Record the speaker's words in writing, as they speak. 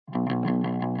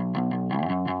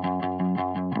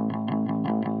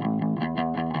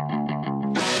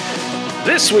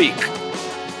This week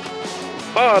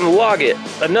on Log It,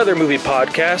 another movie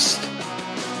podcast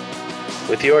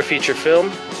with your feature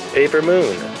film, Paper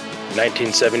Moon,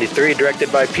 1973,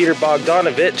 directed by Peter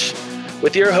Bogdanovich,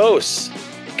 with your hosts,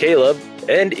 Caleb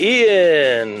and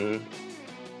Ian.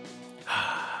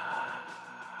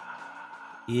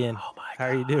 Ian, how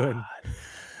are you doing?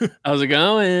 How's it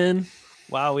going?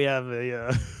 Wow, we have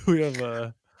a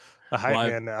hype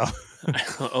Live. man now.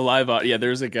 A live audio. Yeah,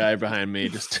 there's a guy behind me.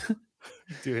 Just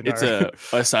Doing it's our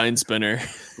a sign spinner.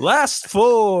 last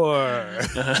four.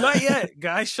 Not yet,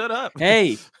 guys. Shut up.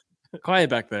 Hey, quiet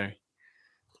back there.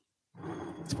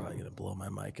 It's probably gonna blow my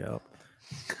mic out.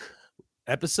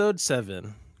 Episode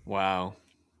 7. Wow,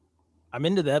 I'm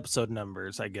into the episode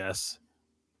numbers, I guess.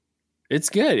 it's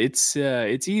good. It's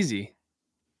easy.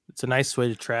 It's a nice way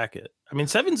to track it. I mean,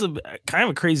 7's a kind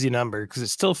of a crazy number because it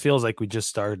still feels like we just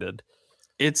started.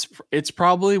 It's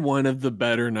probably one of the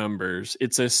better numbers.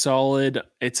 It's a solid.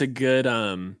 It's a good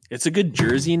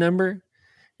jersey number.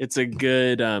 It's a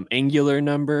good angular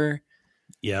number.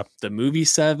 Yep, The movie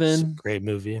it's a 7. great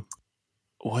movie.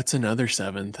 What's another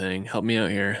 7 thing? Help me out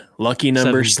here. Lucky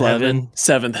number Seventh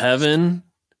 7. Seventh heaven.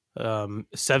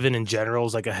 7 in general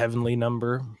is like a heavenly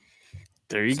number.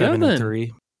 There you 7 go. and Then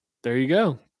 3. there you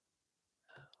go.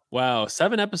 Wow,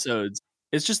 7 episodes.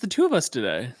 It's just the two of us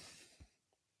today.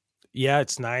 Yeah,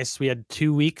 it's nice. We had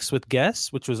 2 weeks with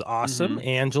guests, which was awesome.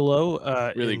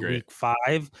 Angelo, Really in great. week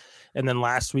 5, and then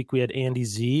last week we had Andy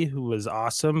Z, who was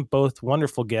awesome. Both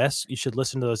wonderful guests. You should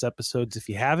listen to those episodes if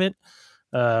you haven't.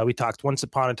 We talked Once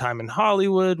Upon a Time in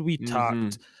Hollywood. We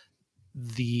talked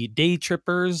the Day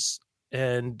Trippers,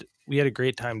 and we had a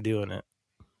great time doing it.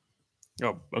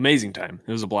 Oh, amazing time.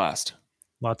 It was a blast.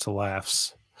 Lots of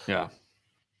laughs. Yeah.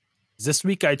 This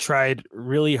week I tried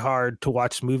really hard to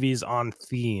watch movies on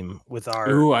theme with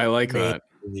our Ooh, I like main that.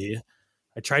 movie.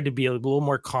 I tried to be a little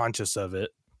more conscious of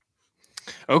it.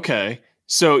 Okay.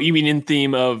 So you mean in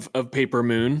theme of Paper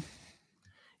Moon?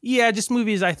 Yeah, just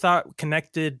movies I thought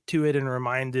connected to it and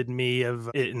reminded me of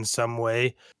it in some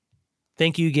way.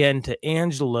 Thank you again to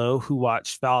Angelo, who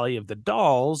watched Valley of the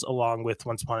Dolls along with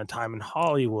Once Upon a Time in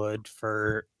Hollywood,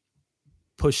 for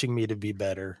pushing me to be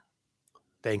better.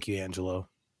 Thank you, Angelo.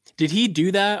 Did he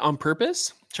do that on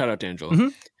purpose? Shout out to Angela.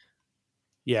 Mhm.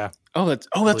 Yeah. That's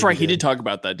believe right. he He did did. talk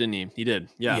about that, didn't he? He did.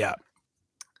 Yeah. Yeah.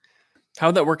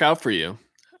 How'd that work out for you?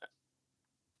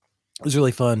 It was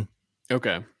really fun,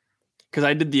 Okay. Because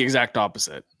I did the exact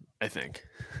opposite, I think.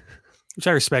 which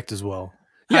I respect as well.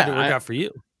 How Yeah, did it work out for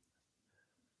you?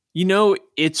 You know,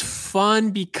 it's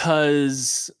fun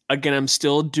because, again, I'm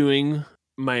still doing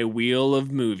my wheel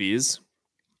of movies.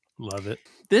 Love it.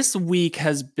 This week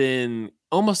has been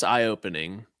almost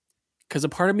eye-opening because a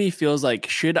part of me feels like,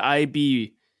 should I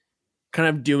be kind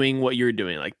of doing what you're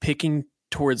doing, like picking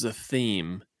towards a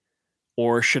theme,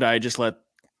 or should I just let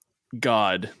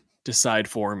God decide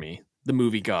for me? The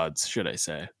movie gods, should I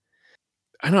say?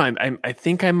 I don't know. I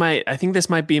think I might. I think this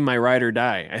might be my ride or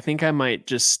die. I think I might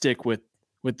just stick with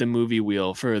the movie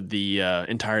wheel for the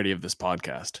entirety of this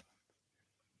podcast.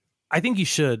 I think you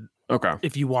should, Okay.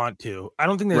 if you want to. I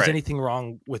don't think there's Right. anything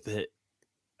wrong with it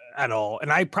at all.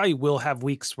 And I probably will have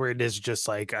weeks where it is just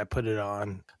like I put it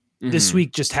on. This Mhm.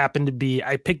 week just happened to be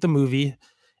I picked a movie,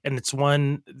 and it's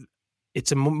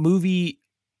a movie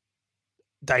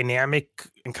dynamic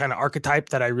and kind of archetype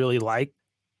that I really like.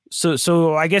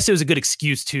 So I guess it was a good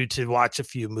excuse to watch a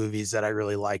few movies that I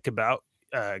really like about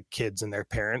kids and their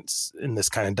parents in this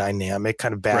kind of dynamic,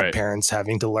 kind of bad Right. parents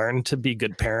having to learn to be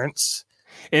good parents.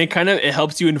 And it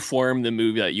helps you inform the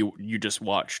movie that you just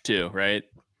watched too, right?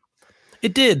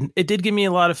 It did give me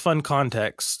a lot of fun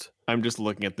context. I'm just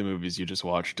looking at the movies you just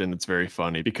watched, and it's very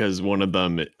funny because one of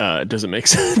them doesn't make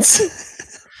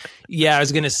sense. Yeah, I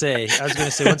was gonna say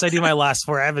once I do my last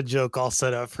 4, I have a joke all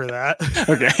set up for that.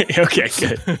 Okay,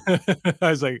 good. I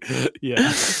was like,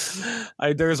 yeah.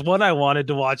 There's one I wanted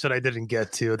to watch that I didn't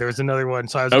get to. There was another one,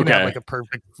 so I was gonna have Okay. like a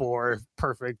perfect 4,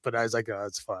 but I was like, oh,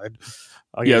 it's fine.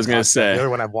 Yeah, I was gonna talk about say. the other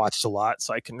one I've watched a lot,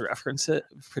 so I can reference it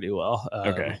pretty well.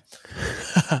 Okay.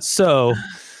 So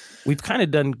we've kind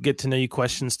of done get to know you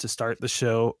questions to start the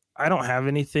show. I don't have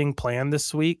anything planned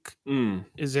this week. Mm.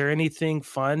 Is there anything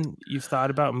fun you've thought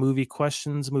about? Movie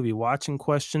questions, movie watching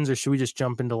questions, or should we just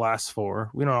jump into last 4?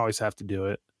 We don't always have to do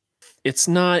it. It's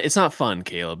not fun,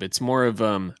 Caleb. It's more of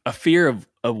a fear of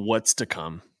what's to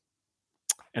come.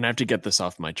 And I have to get this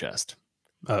off my chest.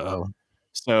 Uh-oh.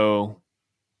 So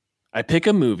I pick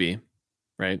a movie,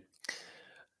 right?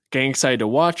 Getting excited to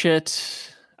watch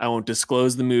it. I won't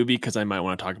disclose the movie because I might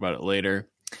want to talk about it later.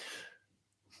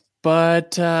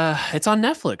 But it's on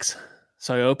Netflix.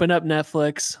 So I open up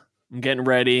Netflix. I'm getting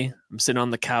ready. I'm sitting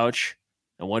on the couch.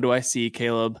 And what do I see,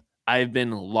 Caleb? I've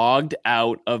been logged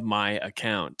out of my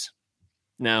account.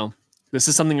 Now, this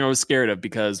is something I was scared of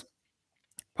because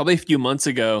probably a few months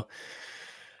ago,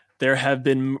 there have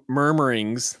been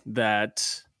murmurings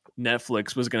that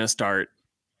Netflix was going to start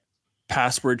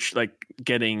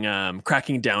cracking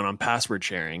down on password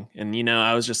sharing. And,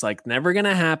 I was just like, never going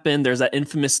to happen. There's that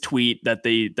infamous tweet that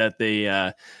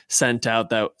they sent out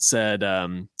that said,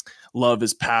 love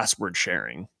is password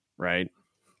sharing, right?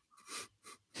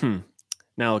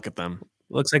 Now look at them.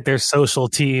 Looks like their social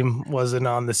team wasn't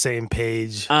on the same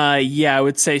page. Yeah, I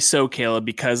would say so, Caleb,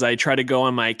 because I try to go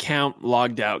on my account,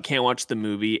 logged out, can't watch the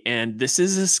movie. And this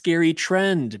is a scary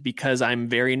trend because I'm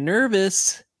very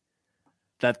nervous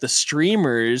that the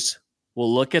streamers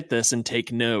will look at this and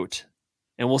take note.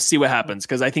 And we'll see what happens,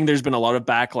 because I think there's been a lot of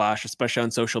backlash, especially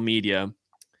on social media.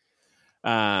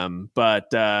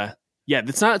 But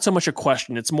it's not so much a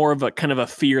question. It's more of a kind of a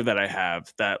fear that I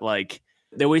have that, like,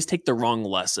 they always take the wrong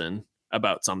lesson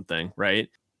about something, right?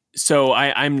 So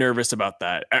I'm nervous about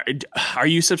that. Are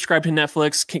you subscribed to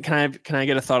Netflix? Can I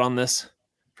get a thought on this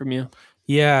from you?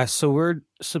 Yeah, so we're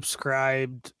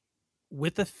subscribed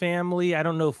with a family. I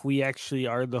don't know if we actually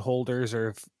are the holders or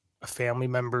if a family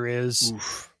member is.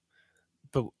 Oof.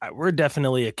 But we're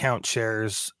definitely account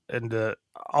sharers, and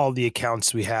all the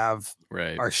accounts we have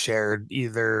are shared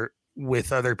either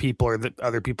with other people or that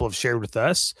other people have shared with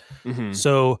us. Mm-hmm.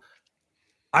 So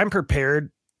I'm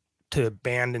prepared to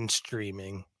abandon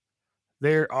streaming.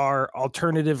 There are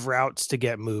alternative routes to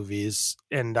get movies,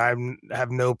 and I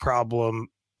have no problem,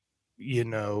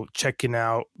 checking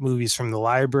out movies from the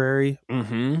library,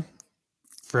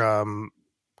 from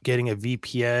getting a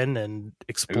VPN and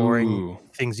exploring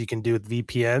things you can do with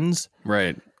VPNs.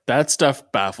 Right. That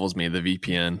stuff baffles me, the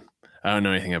VPN. I don't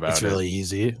know anything about it. It's really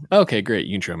easy. Okay, great.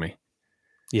 You can show me.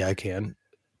 Yeah, I can.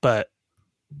 But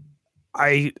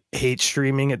I hate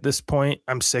streaming at this point.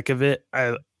 I'm sick of it.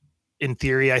 In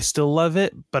theory, I still love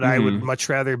it, but I would much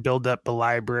rather build up a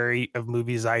library of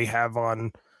movies I have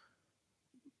on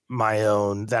my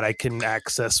own that I can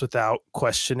access without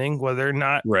questioning whether or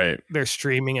not they're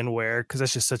streaming and where, because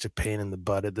that's just such a pain in the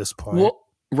butt at this point. Well,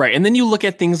 right. And then you look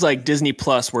at things like Disney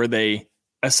Plus, where they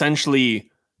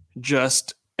essentially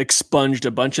just expunged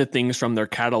a bunch of things from their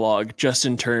catalog so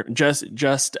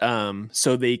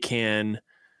they can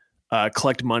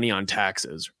collect money on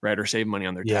taxes, right? Or save money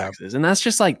on their taxes. And that's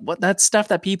just like, that's stuff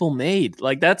that people made.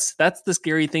 Like that's the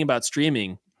scary thing about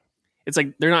streaming. It's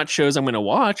like, they're not shows I'm going to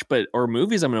watch, or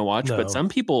movies I'm going to watch, but some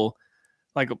people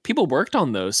worked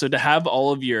on those. So to have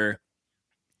all of your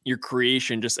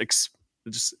creation just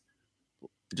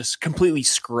completely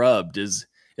scrubbed is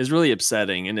really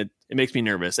upsetting. And it makes me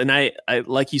nervous. And I,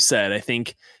 like you said, I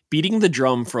think beating the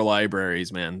drum for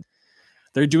libraries, man,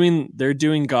 they're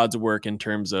doing God's work in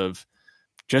terms of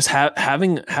just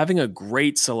having a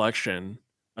great selection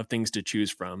of things to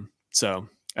choose from. So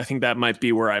I think that might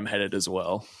be where I'm headed as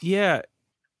well. Yeah.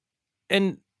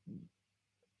 And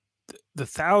the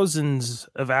thousands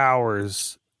of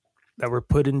hours that were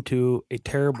put into a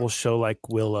terrible show like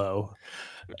Willow.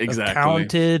 Exactly.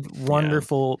 Talented,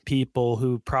 wonderful people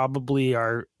who probably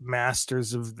are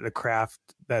masters of the craft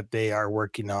that they are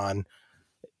working on.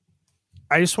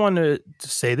 I just wanted to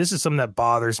say this is something that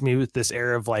bothers me with this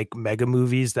era of like mega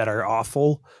movies that are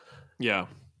awful. Yeah.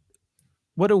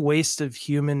 What a waste of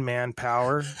human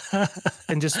manpower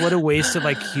and just what a waste of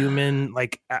like human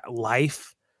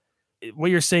life.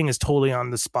 What you're saying is totally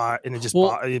on the spot, and it just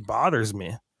it bothers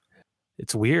me.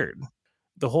 It's weird.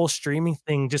 The whole streaming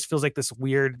thing just feels like this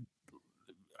weird,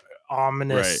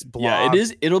 ominous blob. Yeah, it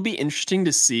is. It'll be interesting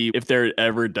to see if there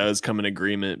ever does come an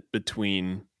agreement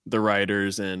between the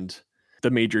writers and the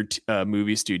major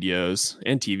movie studios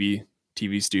and TV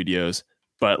studios.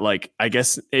 But like, I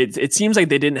guess it seems like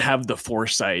they didn't have the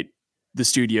foresight, the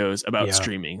studios, about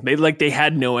streaming. They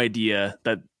had no idea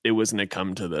that it was going to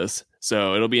come to this.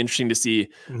 So it'll be interesting to see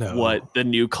what the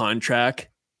new contract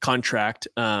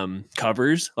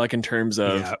covers, like in terms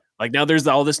of like, now there's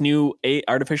all this new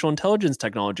artificial intelligence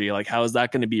technology. Like, how is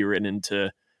that going to be written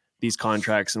into these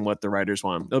contracts and what the writers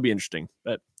want? It'll be interesting.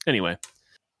 But anyway.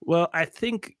 Well, I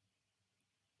think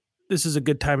this is a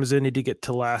good time as any to get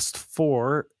to last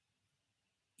four.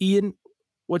 Ian,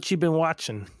 what you been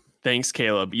watching? Thanks,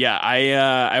 Caleb. Yeah,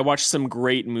 I watched some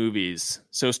great movies.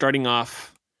 So starting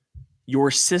off, Your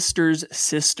Sister's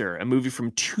Sister, a movie from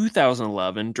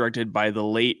 2011, directed by the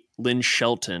late Lynn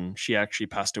Shelton. She actually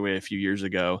passed away a few years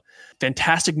ago.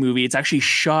 Fantastic movie. It's actually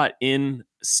shot in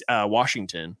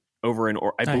Washington, over in,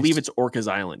 I believe it's Orcas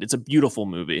Island. It's a beautiful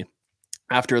movie.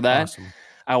 After that,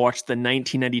 I watched the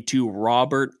 1992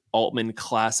 Robert Altman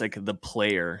classic The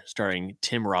Player, starring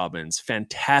Tim Robbins.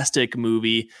 Fantastic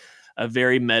movie, a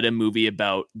very meta movie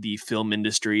about the film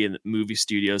industry and movie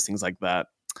studios, things like that.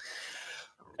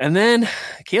 And then,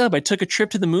 Caleb, I took a trip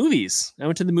to the movies. I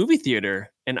went to the movie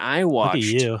theater and I watched.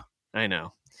 Look at you. I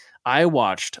know. I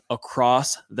watched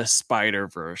Across the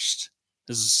Spider-Verse.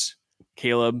 This is,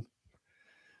 Caleb,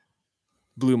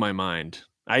 blew my mind.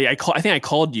 I think I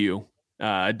called you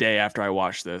a day after I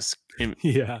watched this.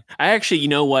 Yeah. I actually, you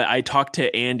know what? I talked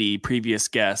to Andy, previous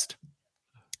guest,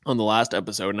 on the last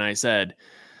episode, and I said,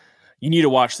 you need to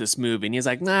watch this movie. And he's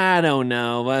like, nah, I don't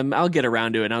know. I'll get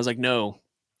around to it. And I was like, no,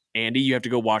 Andy, you have to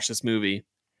go watch this movie.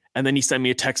 And then he sent me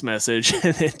a text message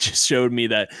and it just showed me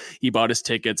that he bought his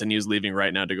tickets and he was leaving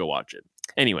right now to go watch it.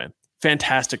 Anyway,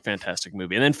 fantastic, fantastic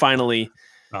movie. And then finally,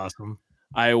 awesome.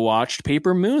 I watched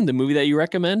Paper Moon, the movie that you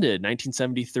recommended,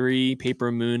 1973,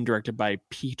 Paper Moon, directed by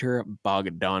Peter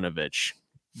Bogdanovich.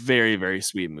 Very, very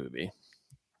sweet movie.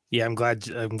 Yeah, I'm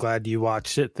glad you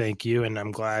watched it. Thank you, and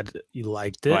I'm glad you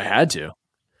liked it. Well, I had to.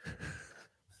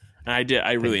 And I did.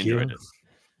 I really enjoyed it.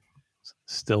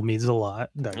 Still means a lot.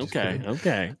 No,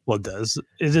 Okay. Well, it does.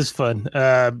 It is fun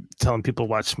telling people to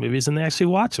watch movies and they actually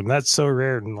watch them. That's so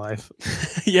rare in life.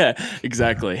 Yeah,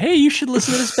 exactly. Hey, you should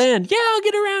listen to this band. Yeah, I'll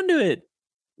get around to it.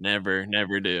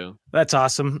 Never do. That's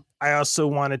awesome. I also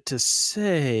wanted to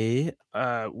say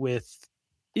with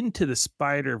Into the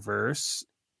Spider-Verse,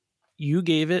 you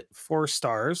gave it 4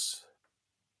 stars,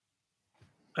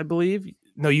 I believe.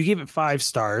 No, you gave it 5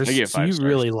 stars. I gave it 5 you stars.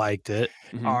 really liked it.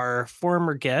 Mhm. Our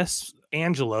former guest,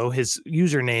 Angelo, his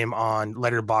username on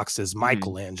Letterboxd is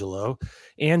Michelangelo.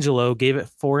 Angelo gave it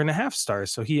 4.5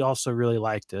 stars, so he also really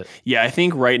liked it. Yeah, I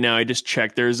think right now I just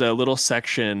checked. There's a little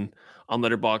section on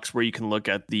Letterboxd where you can look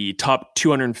at the top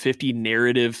 250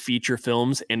 narrative feature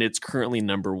films, and it's currently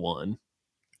number 1.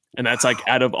 And that's like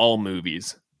out of all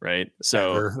movies, right?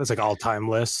 So That's like all-time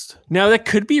list. now that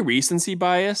could be recency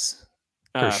bias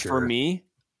For for sure. me.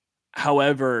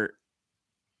 However,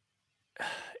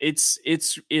 it's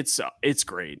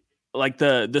great. Like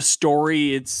the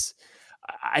story,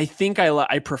 I think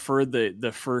I prefer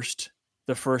the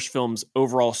first film's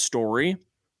overall story.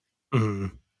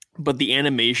 Mhm. But the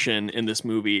animation in this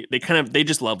movie, they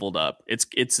just leveled up.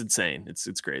 It's insane.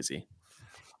 It's crazy.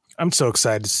 I'm so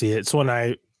excited to see it. It's one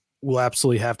I will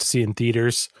absolutely have to see in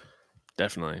theaters.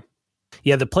 Definitely.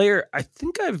 Yeah, The Player, I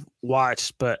think I've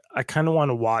watched, but I kind of want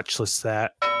to watch list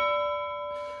that.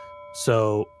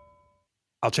 So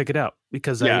I'll check it out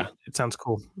because Yeah. it sounds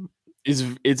cool.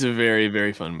 It's a very,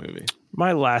 very fun movie.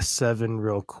 My last 7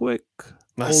 real quick.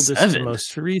 Last Oldest 7? to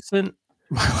most recent.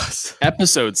 My last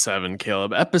Episode 7,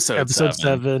 Caleb. Episode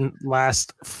 7,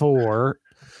 last 4.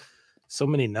 So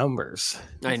many numbers.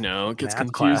 I know. It gets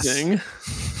Math class. confusing.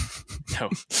 No,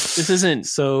 this isn't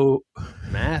So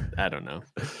math. I don't know.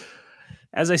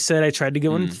 as I said, I tried to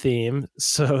go in theme.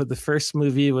 So the first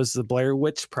movie was The Blair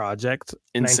Witch Project,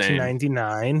 Insane.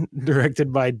 1999,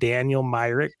 directed by Daniel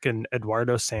Myrick and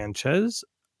Eduardo Sanchez.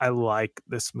 I like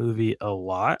this movie a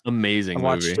lot. Amazing I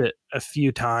watched movie. it a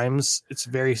few times. It's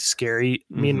very scary.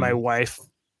 Me and my wife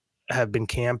have been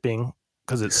camping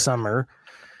because it's summer.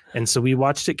 And so we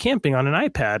watched it camping on an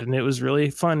iPad, and it was really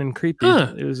fun and creepy.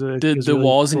 Huh. It was Did the really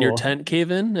walls in your cool. tent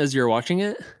cave in as you're watching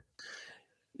it?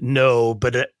 No,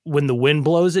 but when the wind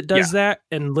blows, it does that.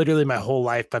 And literally my whole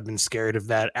life, I've been scared of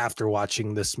that after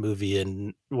watching this movie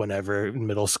in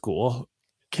middle school.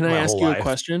 Can I My ask whole you life. a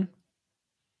question?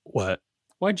 What?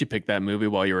 Why'd you pick that movie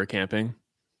while you were camping?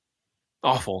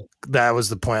 Awful. That was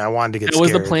the point. I wanted to get That was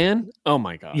scared. the plan? Oh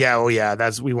my god. Yeah, well, yeah.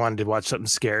 We wanted to watch something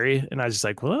scary, and I was just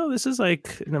like, well, this is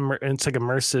like it's like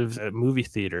immersive at movie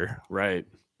theater. Right.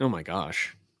 Oh my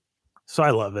gosh. So I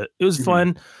love it. It was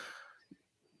fun.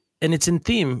 And it's in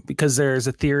theme because there's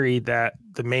a theory that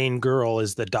the main girl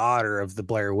is the daughter of the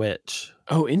Blair Witch.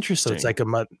 Oh, interesting. So it's like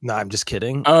no, I'm just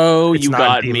kidding. Oh, It's you not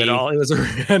got in theme me. at all. It was a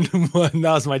random one.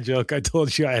 That was my joke. I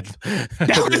told you I had.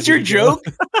 That was your joke?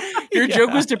 Your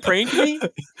joke was to prank me?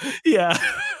 Yeah.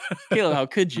 Caleb, how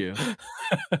could you?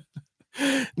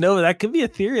 No, that could be a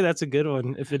theory. That's a good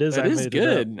one. If it is, That I is made it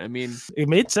up. good. I mean, It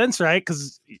made sense, right?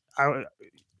 Because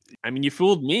you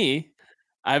fooled me.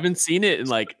 I haven't seen it in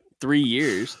like 3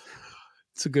 years.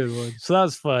 it's a good one. So that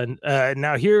was fun.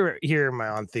 Now here are my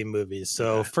on theme movies.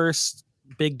 So first,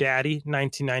 Big Daddy,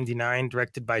 1999,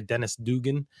 directed by Dennis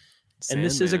Dugan. And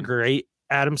this is a Sandman. great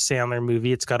Adam Sandler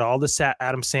movie. It's got all the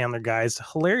Adam Sandler guys.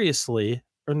 Hilariously,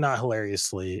 or not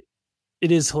hilariously,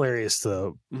 it is hilarious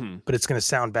though, Mhm. but it's going to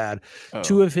sound bad. Oh.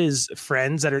 2 of his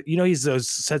friends that are, he's those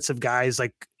sets of guys,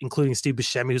 like including Steve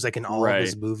Buscemi, who's like in all of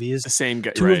his Right. movies. The same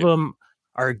guy. 2 right. of them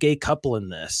are a gay couple in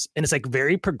this, and it's like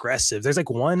very progressive. There's like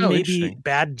one Oh, maybe interesting.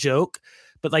 bad joke,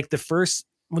 But like the first,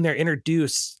 when they're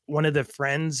introduced, one of the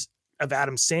friends of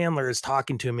Adam Sandler is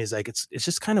talking to him. He's like, it's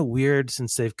just kind of weird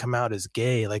since they've come out as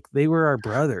gay. Like they were our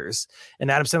brothers.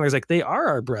 And Adam Sandler's like, they are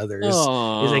our brothers.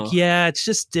 Aww. He's like, yeah, it's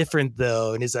just different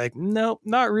though. And he's like, nope,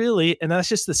 not really. And that's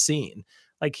just the scene.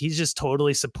 Like he's just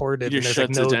totally supportive. He And just there's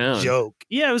like shuts it no down. joke.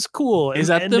 Yeah, it was cool. Is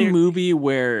that the movie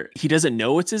where he doesn't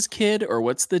know it's his kid, or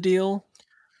what's the deal?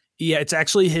 Yeah, it's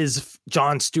actually his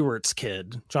Jon Stewart's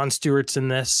kid. Jon Stewart's in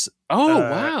this. Oh,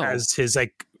 wow. As his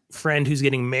like friend who's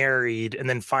getting married, and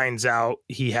then finds out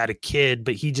he had a kid,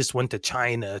 but he just went to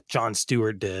China. Jon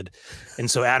Stewart did, and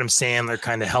so Adam Sandler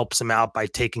kind of helps him out by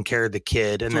taking care of the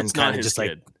kid, and So then it's not kind of his just kid.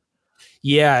 like,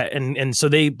 yeah, and so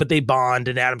they bond,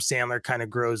 and Adam Sandler kind of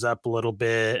grows up a little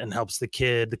bit and helps the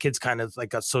kid. The kid's kind of like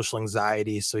got social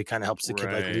anxiety, so he kind of helps the kid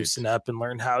like Right. loosen up and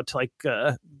learn how to like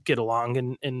get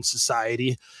along in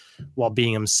society while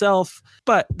being himself.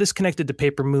 But this connected to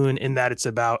Paper Moon in that it's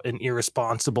about an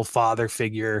irresponsible father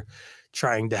figure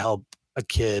trying to help a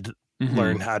kid Mhm.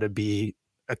 learn how to be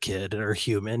a kid or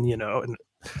human, you know. And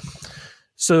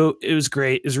so it was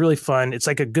great. It was really fun. It's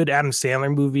like a good Adam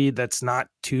Sandler movie that's not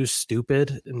too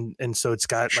stupid, and so it's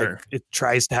got Sure. like, it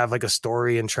tries to have like a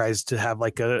story and tries to have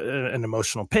like an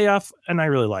emotional payoff, and I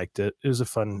really liked it. It was a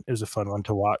fun one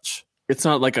to watch. It's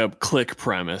not like a Click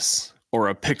premise or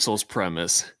a Pixels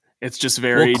premise. It's just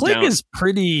very Well, Click down. is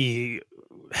pretty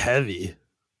heavy.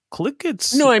 Click,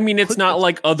 it's No, I mean it's Click not is-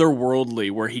 like otherworldly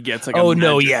where he gets like Oh a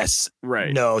no, magic- yes.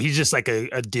 right. No, he's just like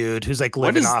a dude who's like What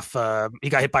living is- off he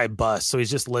got hit by a bus, so he's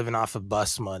just living off of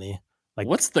bus money. Like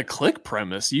What's the Click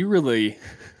premise? You really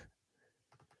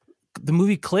the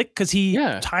movie Click, because he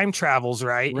Yeah. time travels,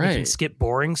 right? And he can Right. skip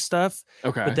boring stuff.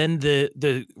 okay. But then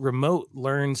the remote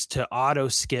learns to auto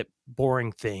skip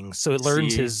boring things. So it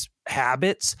learns See. his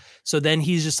habits. So then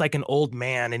he's just like an old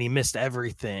man and he missed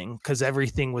everything because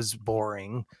everything was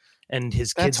boring and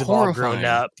his kids That's have all grown horrifying.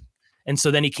 up. And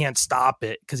so then he can't stop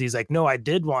it because he's like, no, I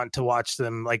did want to watch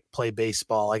them like play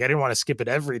baseball. Like I didn't want to skip it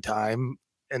every time.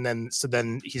 And then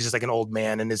he's just like an old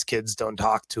man and his kids don't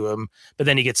talk to him, but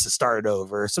then he gets to start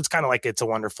over. So it's kind of like It's a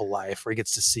Wonderful Life where he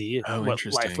gets to see Oh, what life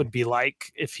interesting. would be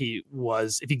like if he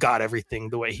got everything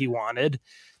the way he wanted,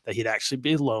 that he'd actually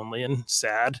be lonely and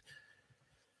sad.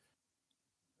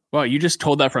 Wow, you just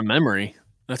told that from memory.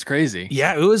 That's crazy.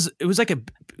 Yeah, it was like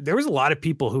there was a lot of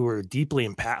people who were deeply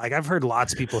impacted. Like I've heard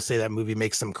lots of people say that movie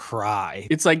makes them cry.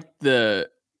 It's like the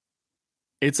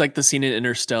scene in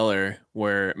Interstellar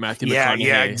where Matthew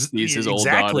McConaughey sees his old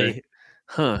daughter.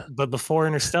 Huh. But before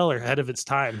Interstellar, ahead of its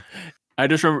time. I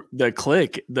just remember the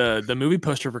Click, the movie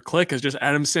poster for Click is just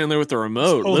Adam Sandler with the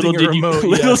remote. holding a remote,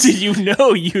 Little yes. did you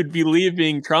know you'd be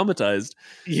leaving traumatized.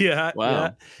 Yeah. Wow.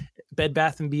 Yeah. Bed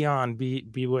Bath and Beyond.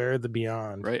 Beware the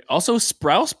Beyond. Right. Also,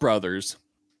 Sprouse brothers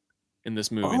in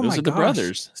this movie. Oh Those my are the gosh.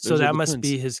 brothers. So Those are that the must twins.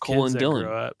 be his Cole kids and that Dylan.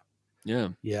 grow up. Yeah.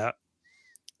 Yeah.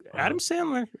 Wow. Adam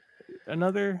Sandler,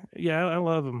 another. Yeah, I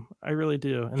love him. I really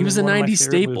do. And He was a one of my 90s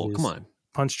favorite staple. movies, Come on.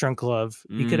 Punch Drunk Love.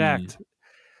 He could Mm. act.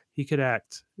 He could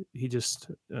act. He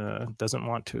just doesn't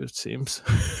want to, it seems.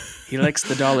 He likes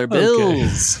the dollar Okay.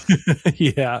 bills.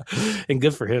 Yeah. And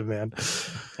good for him, man.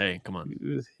 Hey, come on.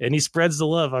 And he spreads the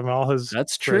love. I'm all his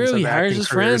That's friends true. He have hires acting his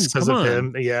careers friends. because Come of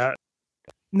on. him. Yeah.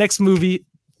 Next movie,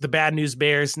 The Bad News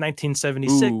Bears,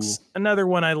 1976. Ooh. Another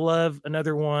one I love.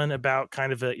 Another one about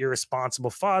kind of an irresponsible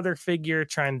father figure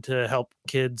trying to help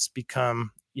kids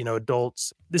become,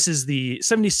 adults. This is the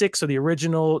 76, so the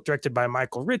original, directed by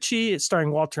Michael Ritchie. It's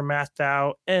starring Walter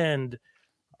Matthau and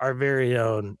our very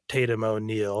own Tatum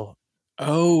O'Neal,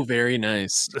 Oh, very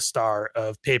nice. the star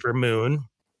of Paper Moon.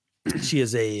 She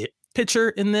is a pitcher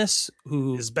in this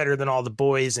who is better than all the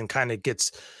boys and kind of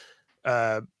gets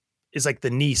is like the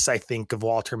niece, I think, of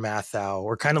Walter Matthau,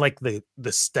 or kind of like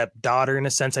the stepdaughter in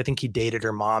a sense. I think he dated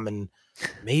her mom and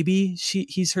maybe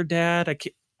he's her dad. I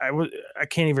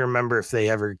can't even remember if they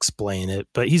ever explain it,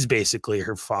 but he's basically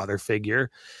her father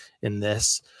figure in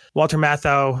this. Walter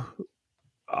Matthau,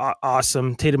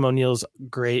 awesome. Tatum O'Neal's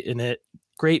great in it.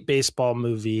 Great baseball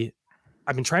movie.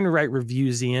 I've been trying to write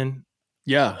reviews, Ian,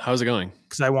 Yeah. How's it going?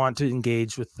 because I want to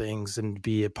engage with things and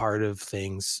be a part of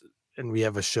things. And we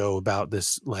have a show about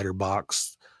this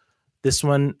letterbox. This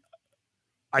one,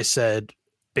 I said,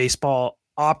 baseball,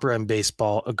 opera and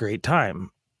baseball, a great time.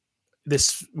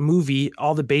 This movie,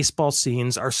 all the baseball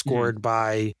scenes are scored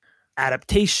by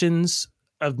adaptations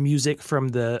of music from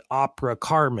the opera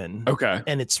Carmen. Okay.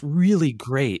 And it's really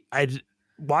great. I'd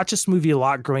watch this movie a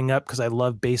lot growing up because I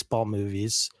love baseball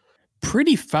movies.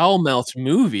 Pretty foul-mouthed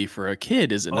movie for a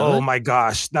kid, is it not? Oh my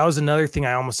gosh. That was another thing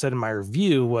I almost said in my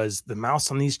review was the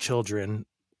mouse on these children.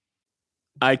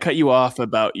 I cut you off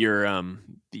about your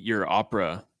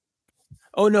opera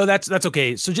Oh no, that's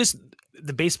okay. So just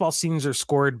the baseball scenes are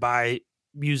scored by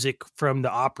music from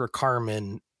the opera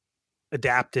Carmen,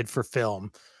 adapted for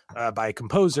film by a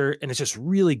composer, and it's just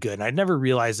really good. And I never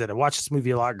realized that. I watched this movie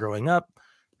a lot growing up.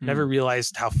 Never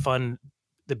realized how fun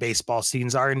the baseball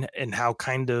scenes are, and how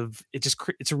kind of it's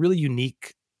a really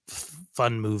unique,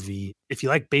 fun movie. If you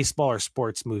like baseball or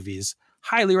sports movies,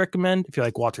 highly recommend. If you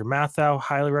like Walter Matthau,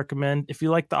 highly recommend. If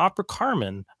you like the opera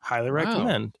Carmen, highly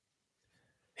recommend.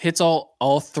 Hits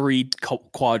all three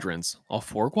quadrants, all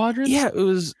four quadrants. Yeah, it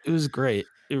was great.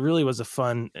 It really was a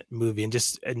fun movie,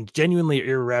 and genuinely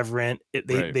irreverent.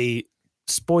 They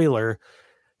spoiler,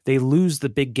 they lose the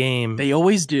big game. They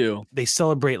always do. They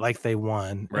celebrate like they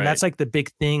won. Right. And that's like the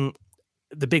big thing.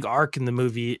 The big arc in the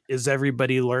movie is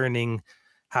everybody learning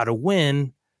how to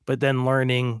win, but then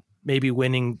learning maybe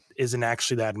winning isn't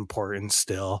actually that important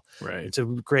still. Right. It's a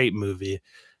great movie.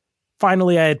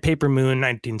 Finally, I had Paper Moon,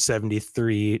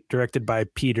 1973, directed by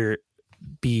Peter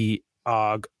B.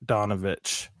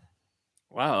 Bogdanovich.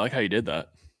 Wow, I like how you did that.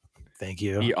 Thank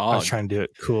you. I was trying to do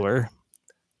it cooler.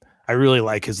 I really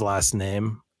like his last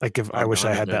name. Like, if I wish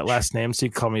I had that last name, so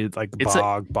you call me like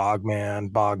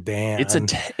Bogman, Bogdan. It's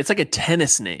like a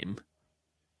tennis name.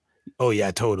 Oh yeah,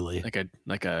 totally.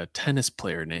 Like a tennis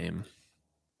player name.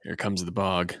 Here comes the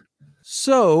bog.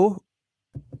 So,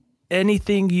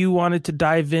 anything you wanted to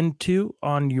dive into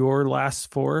on your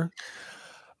last four?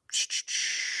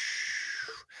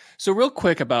 So real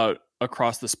quick about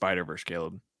Across the Spider-Verse,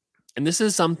 Caleb. And this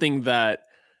is something that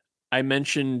I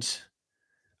mentioned.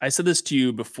 I said this to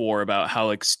you before about how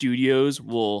like studios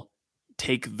will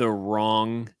take the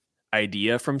wrong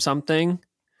idea from something.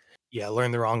 Yeah,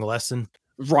 learn the wrong lesson.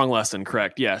 Wrong lesson,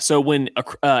 correct. Yeah. So when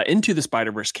Into the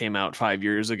Spider-Verse came out 5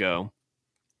 years ago,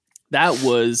 that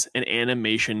was an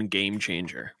animation game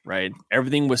changer, right?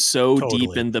 Everything was so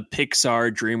deep in the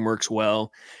Pixar, DreamWorks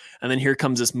well. And then here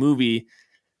comes this movie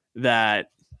that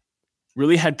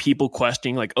really had people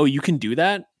questioning, like, oh, you can do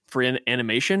that for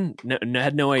animation? No,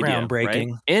 had no idea.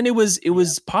 Groundbreaking. Right? And it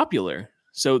was popular.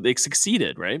 So they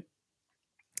succeeded, right?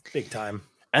 Big time.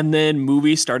 And then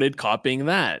movies started copying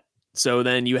that. So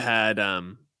then you had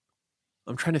I'm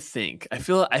trying to think. I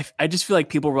just feel like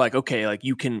people were like, okay, like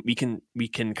we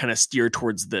can kind of steer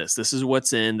towards this. This is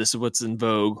what's in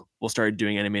vogue. We'll start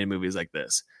doing animated movies like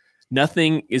this.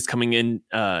 Nothing is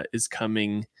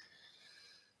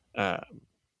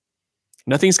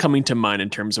nothing's coming to mind in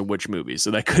terms of which movie.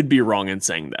 So that could be wrong in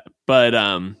saying that.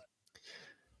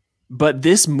 But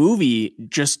this movie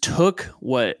just took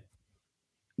what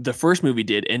the first movie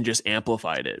did and just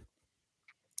amplified it.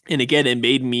 And again, it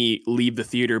made me leave the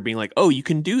theater being like, oh, you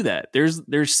can do that.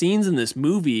 There's scenes in this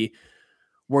movie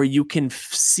where you can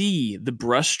see the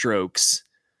brushstrokes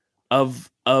of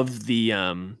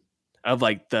the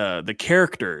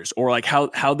characters, or like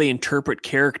how they interpret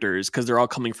characters, because they're all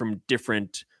coming from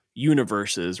different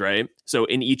universes, right? So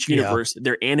in each universe,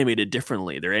 they're animated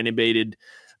differently. They're animated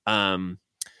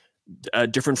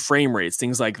different frame rates,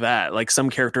 things like that. Like some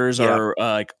characters are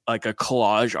like a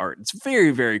collage art. It's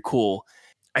very, very cool.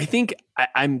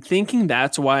 I'm thinking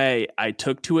that's why I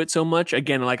took to it so much.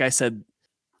 Again, like I said,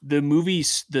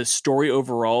 the story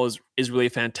overall is really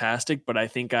fantastic, but I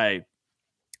think I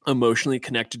emotionally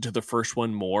connected to the first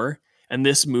one more. And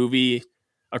this movie,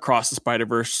 Across the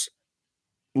Spider-Verse,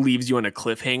 leaves you on a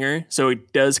cliffhanger. So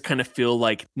it does kind of feel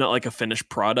like not like a finished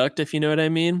product, if you know what I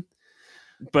mean.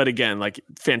 But again, like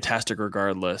fantastic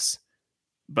regardless.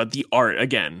 But the art,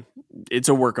 again, it's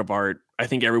a work of art. I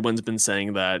think everyone's been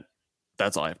saying that.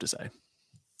 That's all I have to say.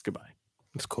 Goodbye.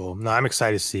 It's cool. No, I'm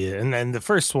excited to see it. And then the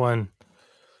first one,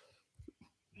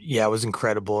 it was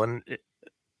incredible. And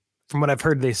from what I've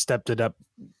heard, they stepped it up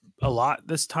a lot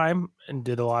this time and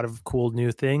did a lot of cool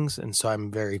new things. And so I'm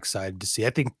very excited to see.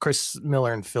 I think Chris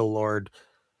Miller and Phil Lord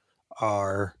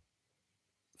are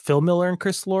Phil Miller and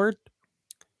Chris Lord,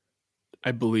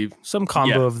 I believe. Some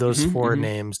combo of those four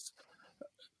names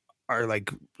are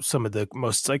like some of the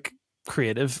most like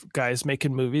creative guys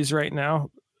making movies right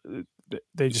now.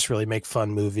 They just really make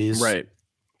fun movies. Right.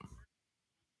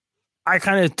 I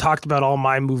kind of talked about all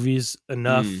my movies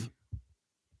enough.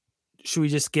 Should we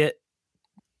just get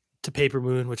to Paper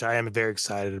Moon, which I am very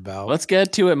excited about? Let's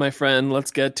get to it, my friend.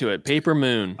 Let's get to it. Paper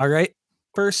Moon. All right.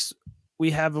 First, we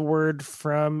have a word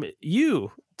from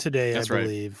you today, I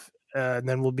believe. Right. And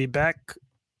then we'll be back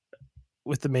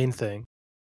with the main thing.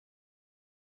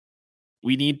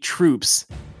 We need troops.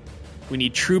 We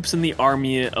need troops in the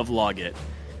army of Logit.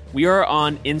 We are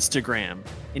on Instagram,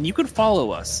 and you can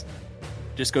follow us.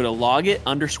 Just go to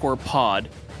Logit_pod,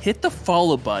 hit the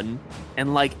follow button,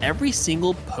 and like every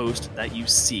single post that you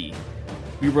see.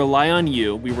 We rely on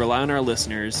you. We rely on our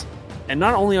listeners. And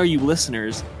not only are you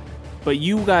listeners, but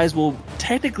you guys will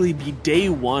technically be day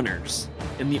oneers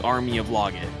in the army of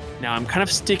Logit. Now, I'm kind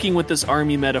of sticking with this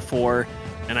army metaphor,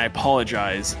 and I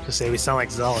apologize. To say we sound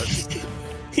like zealots.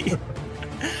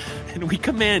 And we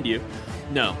command you.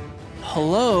 No.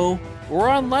 Hello, we're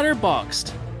on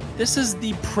Letterboxd. This is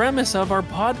the premise of our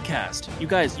podcast. You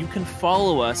guys, you can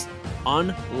follow us on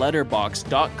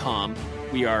letterboxd.com.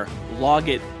 We are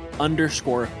Logit_podcast.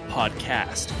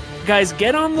 Guys,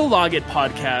 get on the Logit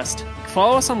podcast.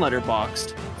 Follow us on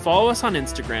Letterboxd. Follow us on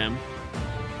Instagram.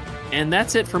 And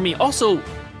that's it for me. Also,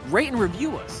 rate and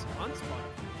review us on Spotify.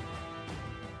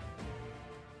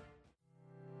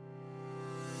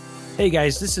 Hey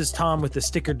guys, this is Tom with the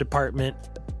sticker department.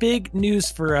 Big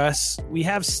news for us. We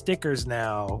have stickers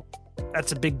now.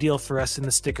 That's a big deal for us in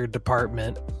the sticker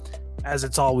department, as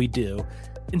it's all we do.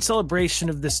 In celebration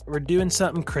of this, we're doing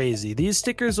something crazy. These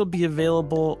stickers will be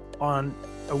available on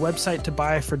a website to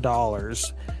buy for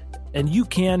 $, and you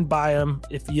can buy them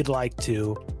if you'd like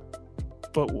to.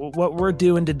 But what we're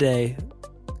doing today,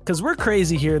 because we're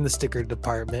crazy here in the sticker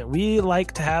department, we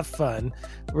like to have fun.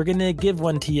 We're going to give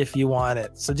one to you if you want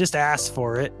it. So just ask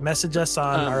for it. Message us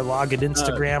on our Logit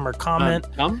Instagram or comment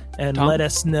Tom? let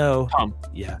us know. Tom.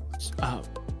 Yeah.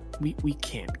 We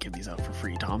can't give these out for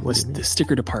free, Tom. The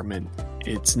sticker department,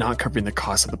 it's not covering the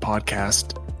cost of the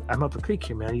podcast. I'm up a creek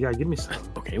here, man. You got to give me some.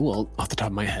 Okay, well, off the top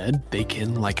of my head, they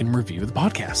can like and review the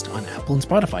podcast on Apple and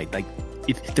Spotify. Like,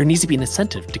 if there needs to be an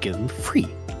incentive to give them free.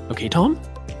 Okay, Tom?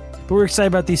 But we're excited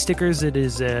about these stickers. It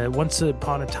is Once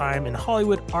Upon a Time in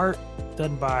Hollywood art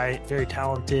done by very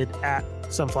talented at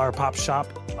Sunflower Pop Shop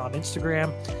on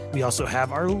Instagram. We also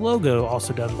have our logo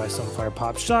also done by Sunflower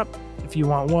Pop Shop. If you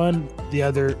want one, the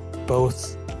other,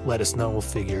 both, let us know. We'll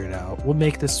figure it out. We'll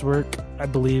make this work. I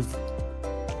believe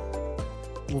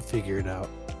we'll figure it out.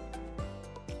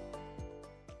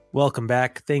 Welcome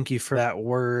back. Thank you for that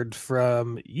word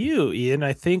from you, Ian,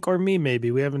 I think, or me,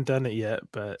 maybe. We haven't done it yet,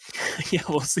 but Yeah,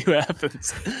 we'll see what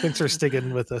happens. thanks for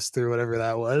sticking with us through whatever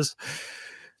that was.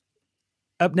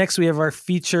 Up next, we have our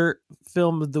feature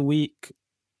film of the week,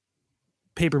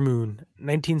 Paper Moon,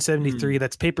 1973.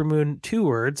 That's Paper Moon, 2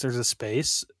 words. There's a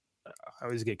space. I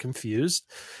always get confused.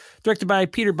 Directed by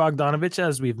Peter Bogdanovich,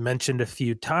 as we've mentioned a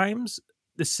few times.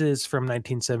 This is from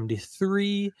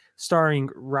 1973, starring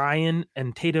Ryan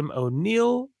and Tatum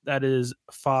O'Neal. That is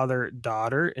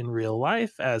father-daughter in real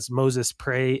life, as Moses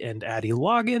Prey and Addie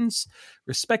Loggins,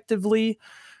 respectively.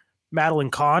 Madeline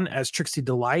Kahn as Trixie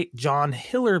Delight. John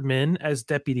Hillerman as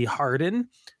Deputy Hardin.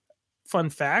 Fun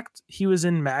fact, he was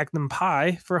in Magnum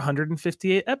Pie for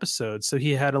 158 episodes, so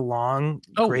he had a long,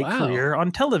 great career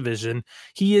on television.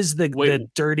 He is the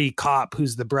dirty cop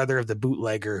who's the brother of the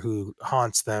bootlegger who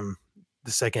haunts them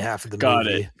the second half of the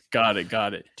movie. Got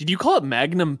it. Did you call it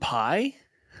Magnum Pie?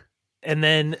 And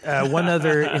then one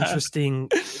other interesting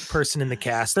person in the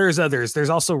cast. There's others. There's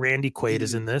also Randy Quaid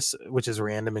is in this, which is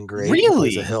random and great.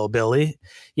 Really? He's a hillbilly.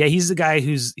 Yeah, he's the guy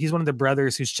he's one of the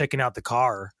brothers who's checking out the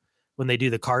car when they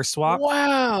do the car swap.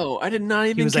 Wow, I did not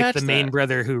even catch that. He was like the main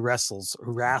brother who wrestles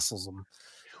him.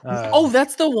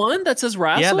 That's the one that says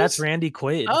wrestles? Yeah, that's Randy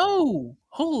Quaid. Oh,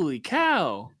 holy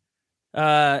cow.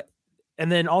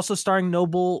 And then also starring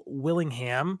Noble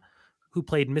Willingham, who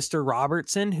played Mr.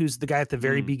 Robertson, who's the guy at the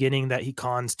very beginning that he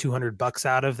cons $200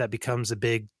 out of. That becomes a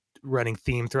big running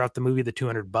theme throughout the movie, the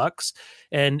 $200.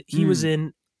 And he was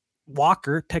in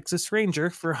Walker, Texas Ranger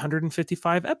for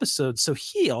 155 episodes. So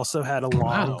he also had a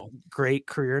long, great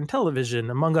career in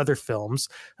television, among other films.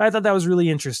 I thought that was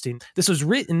really interesting. This was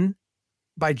written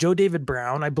by Joe David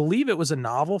Brown. I believe it was a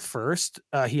novel first.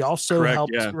 He also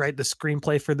helped write the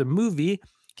screenplay for the movie.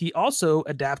 He also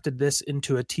adapted this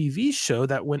into a TV show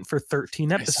that went for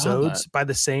 13 episodes by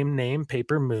the same name,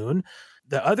 Paper Moon.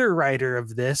 The other writer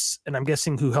of this, and I'm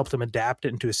guessing who helped him adapt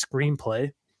it into a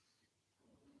screenplay,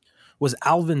 was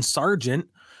Alvin Sargent,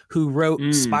 who wrote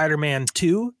Spider-Man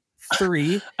 2,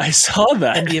 3. I saw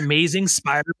that. And The Amazing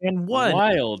Spider-Man 1.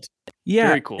 Wild. Yeah.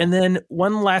 Very cool. And then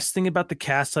one last thing about the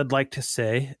cast I'd like to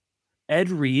say. Ed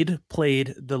Reed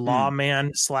played the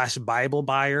lawman / Bible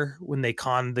buyer when they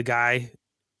conned the guy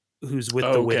who's with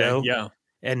the widow. Yeah.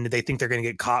 And they think they're going to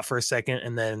get caught for a second.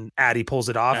 And then Addie pulls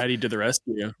it off. Addie to the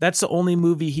rescue. That's the only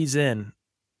movie he's in.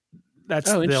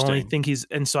 That's the only thing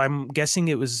and so I'm guessing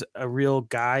it was a real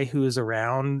guy who was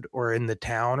around or in the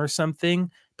town or something.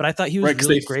 But I thought he was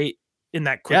really great in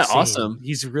that quick scene. Awesome.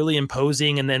 He's really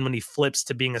imposing. And then when he flips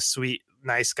to being a sweet,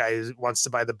 nice guy who wants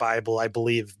to buy the Bible, I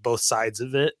believe both sides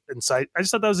of it. And so I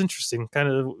just thought that was interesting. Kind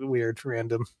of weird,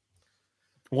 random.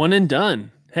 One and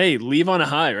done. Hey, leave on a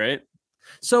high, right?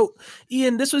 So,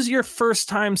 Ian, this was your first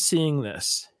time seeing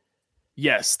this.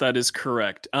 Yes, that is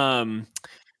correct.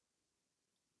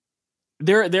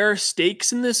 there are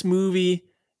stakes in this movie,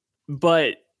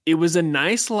 but it was a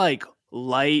nice, like,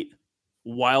 light,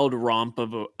 wild romp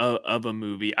of a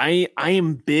movie. I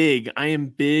am big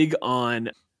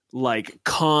on like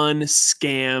con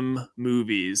scam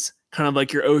movies, kind of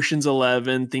like your Ocean's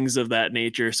 11, things of that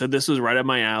nature. So this was right up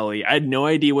my alley. I had no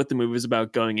idea what the movie was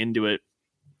about going into it.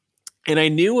 And I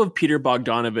knew of Peter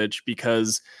Bogdanovich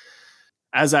because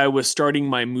as I was starting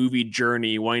my movie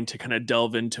journey, wanting to kind of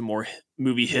delve into more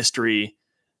movie history,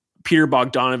 Peter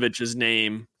Bogdanovich's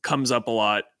name comes up a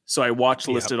lot. So I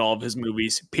listed all of his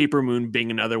movies, Paper Moon being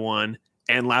another one,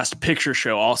 and Last Picture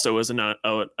Show also is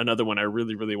another one I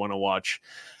really, really want to watch.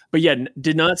 But yeah,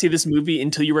 did not see this movie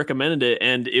until you recommended it,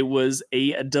 and it was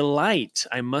a delight,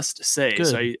 I must say. Good.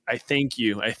 So I thank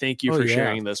you. I thank you for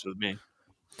sharing this with me.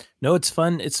 No, it's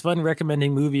fun. It's fun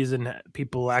recommending movies and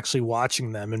people actually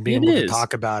watching them and being able to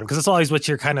talk about them, because it's always what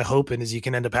you're kind of hoping is you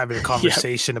can end up having a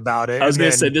conversation about it. I was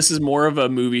going to say, this is more of a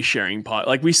movie sharing pod.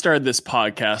 Like, we started this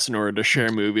podcast in order to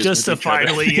share movies, just to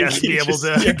finally be able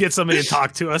to get somebody to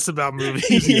talk to us about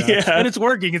movies. And it's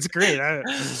working. It's great.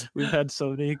 We've had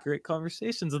so many great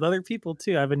conversations with other people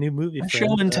too. I have a new movie friend,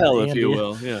 show and tell, if Andy. you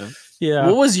will. Yeah.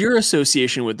 What was your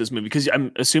association with this movie? Because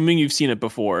I'm assuming you've seen it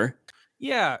before.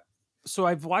 Yeah. So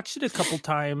I've watched it a couple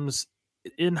times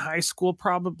in high school,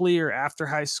 probably, or after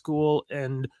high school,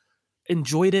 and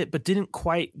enjoyed it, but didn't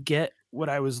quite get what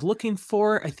I was looking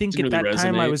for. I think at that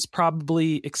time I was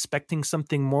probably expecting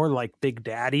something more like Big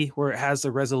Daddy, where it has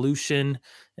a resolution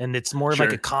and it's more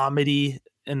like a comedy.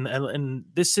 And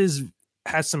this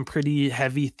has some pretty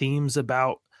heavy themes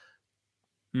about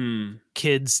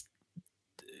kids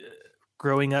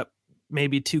growing up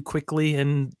maybe too quickly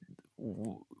and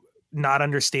not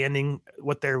understanding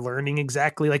what they're learning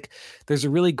exactly. Like, there's a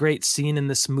really great scene in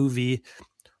this movie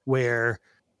where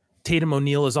Tatum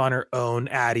O'Neal is on her own.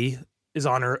 Addie is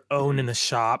on her own in the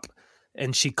shop,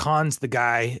 and she cons the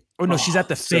guy. Oh no, she's at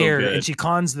the fair, and she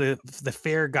cons the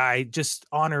fair guy just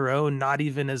on her own, not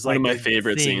even as like one of my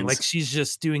favorite scenes. Like, she's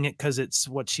just doing it because it's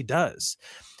what she does.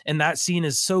 And that scene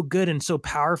is so good and so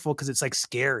powerful because it's like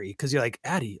scary, because you're like,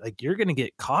 Addie, like, you're gonna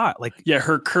get caught. Like, yeah,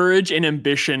 her courage and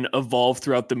ambition evolve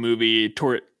throughout the movie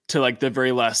to like the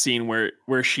very last scene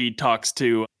where she talks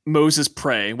to Moses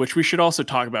Prey, which we should also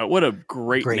talk about. What a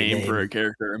great name for a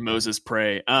character, Moses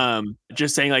Prey.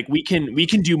 Just saying, like, we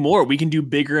can do more, we can do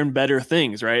bigger and better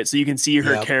things, right? So you can see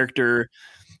her character,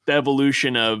 the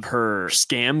evolution of her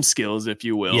scam skills, if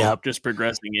you will, just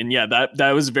progressing. And yeah,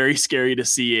 that was very scary to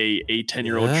see a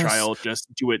 10-year-old child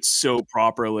just do it so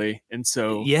properly. And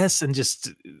so and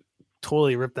just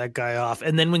totally rip that guy off.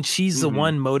 And then when she's the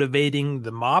one motivating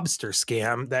the mobster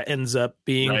scam, that ends up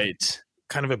being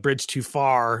kind of a bridge too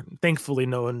far. Thankfully,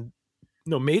 no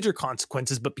major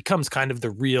consequences, but becomes kind of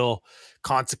the real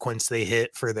consequence they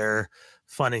hit for their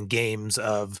fun and games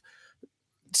of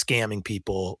scamming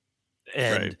people.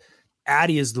 And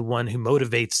Addie is the one who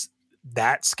motivates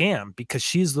that scam, because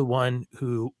she's the one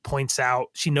who points out,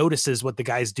 she notices what the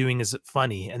guy's doing is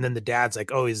funny. And then the dad's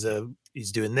like, oh, he's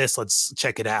doing this, let's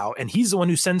check it out. And he's the one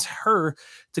who sends her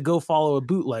to go follow a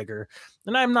bootlegger.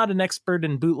 And I'm not an expert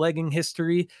in bootlegging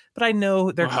history, but I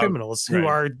know they're criminals who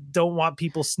don't want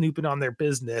people snooping on their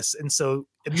business. And so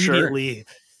immediately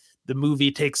the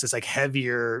movie takes this like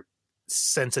heavier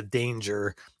sense of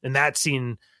danger. And that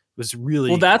scene was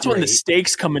really that's great. When the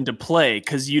stakes come into play,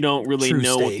 because you don't really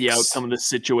know what the outcome of the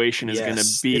situation is going to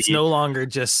be. It's no longer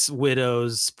just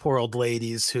widows, poor old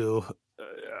ladies who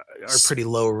are pretty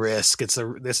low risk. This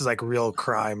is like real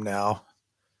crime now.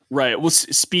 Right. Well,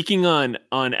 speaking on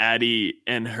Addie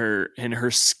and her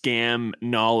scam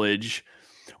knowledge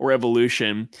or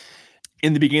evolution,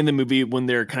 in the beginning of the movie, when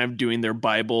they're kind of doing their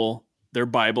Bible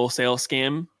sale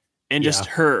scam, and just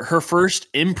her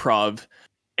first improv,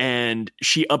 and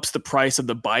she ups the price of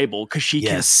the Bible because she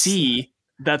can see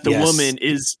that the woman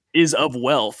is of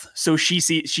wealth. So she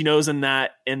knows in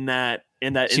that she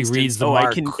instance, reads the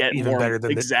mark, I can get even more better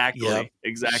than exactly.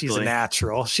 She's a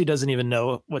natural. She doesn't even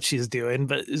know what she's doing,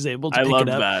 but is able to pick it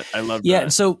up. I love that. Yeah.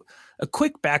 And so a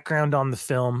quick background on the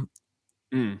film.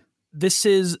 This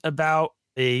is about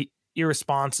a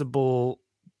irresponsible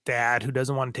dad who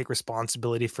doesn't want to take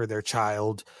responsibility for their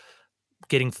child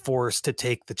getting forced to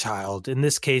take the child. In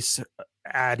this case,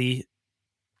 Addie,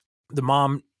 the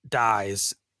mom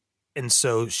dies, and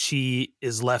so she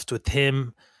is left with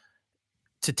him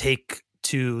to take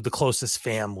to the closest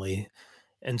family.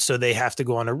 And so they have to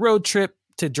go on a road trip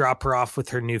to drop her off with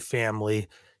her new family.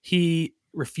 He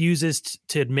refuses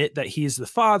to admit that he's the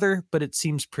father, but it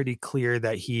seems pretty clear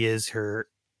that he is her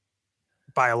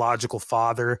biological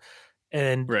father.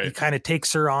 And he kind of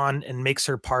takes her on and makes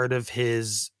her part of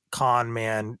his con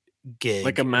man gig.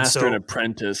 Like a master and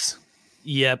apprentice.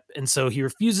 Yep. And so he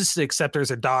refuses to accept her as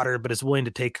a daughter, but is willing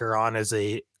to take her on as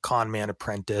a con man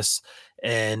apprentice.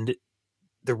 And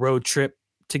the road trip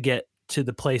to get to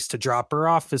the place to drop her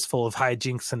off is full of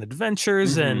hijinks and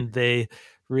adventures. And they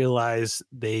realize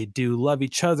they do love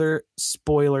each other.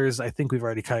 Spoilers. I think we've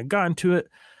already kind of gone to it,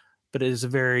 but it is a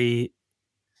very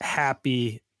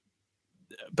happy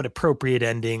but appropriate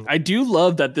ending. I do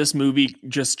love that this movie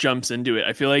just jumps into it.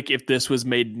 I feel like if this was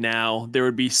made now, there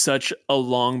would be such a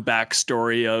long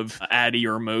backstory of Addie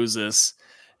or Moses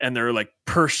and their like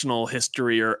personal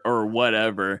history or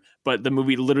whatever. But the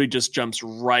movie literally just jumps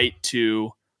right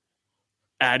to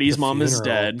Addie's mom is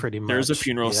dead. Pretty much. There's a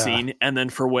funeral scene. And then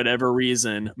for whatever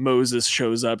reason, Moses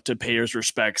shows up to pay his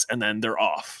respects and then they're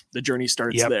off. The journey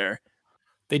starts there.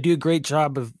 They do a great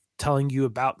job of telling you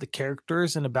about the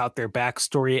characters and about their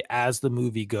backstory as the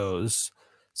movie goes.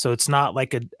 So it's not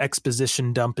like an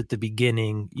exposition dump at the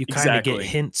beginning. You kind of get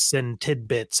hints and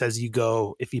tidbits as you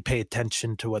go if you pay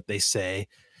attention to what they say.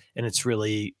 And it's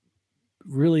really,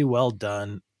 really well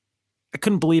done. I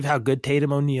couldn't believe how good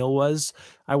Tatum O'Neal was.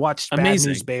 I watched Bad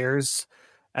News Bears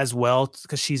as well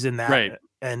because she's in that. Right.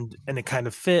 And it kind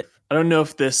of fit. I don't know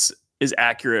if this is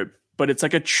accurate, but it's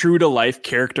like a true to life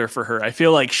character for her. I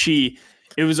feel like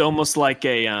it was almost like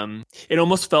it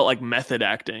almost felt like method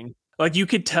acting. Like you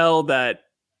could tell that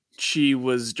she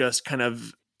was just kind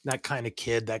of that kind of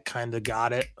kid that kind of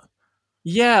got it.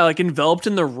 Yeah, like enveloped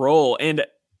in the role. And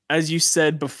as you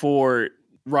said before,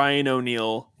 Ryan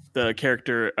O'Neal, the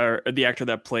character or the actor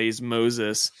that plays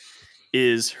Moses,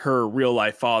 is her real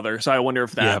life father. So I wonder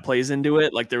if that plays into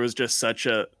it. Like there was just such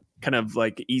a kind of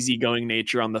like easygoing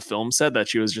nature on the film set that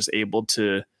she was just able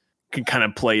to kind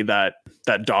of play that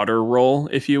daughter role,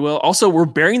 if you will. Also, we're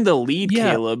bearing the lead,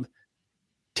 Caleb.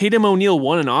 Tatum O'Neal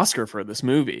won an Oscar for this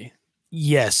movie.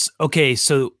 Yes. Okay.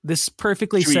 So this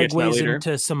perfectly segues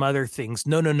into some other things.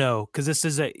 No. Because this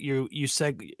is you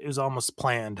it was almost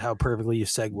planned how perfectly you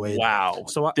segued. Wow.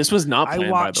 So this was not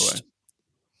planned, by the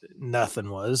way. Nothing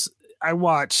was.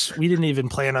 We didn't even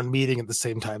plan on meeting at the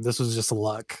same time. This was just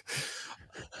luck.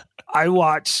 I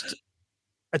watched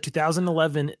a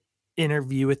 2011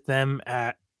 interview with them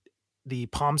at the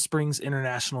Palm Springs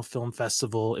International Film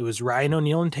Festival. It was Ryan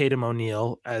O'Neal and Tatum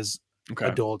O'Neal as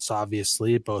adults,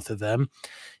 obviously, both of them.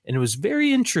 And it was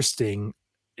very interesting.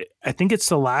 I think it's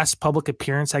the last public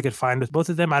appearance I could find with both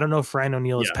of them. I don't know if Ryan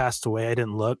O'Neal has passed away. I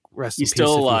didn't look. Rest in peace. He's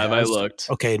still alive. I looked.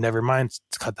 Okay, never mind.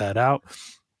 Let's cut that out.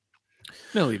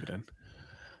 No, leave it in.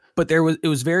 But it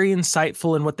was very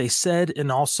insightful in what they said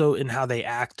and also in how they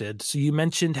acted. So you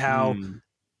mentioned how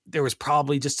there was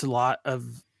probably just a lot of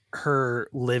her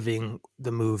living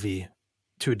the movie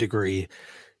to a degree.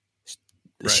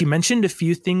 Right. She mentioned a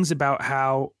few things about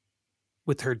how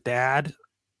with her dad,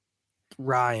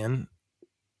 Ryan,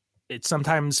 it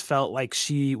sometimes felt like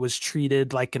she was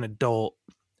treated like an adult.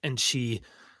 And she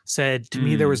said, to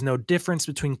me, there was no difference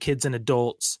between kids and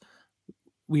adults.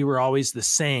 We were always the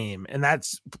same. And that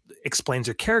explains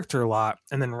her character a lot.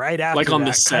 And then right after like on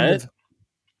the set?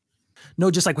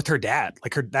 No, just like with her dad,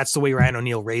 that's the way Ryan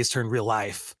O'Neal raised her in real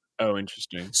life. Oh,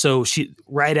 interesting. So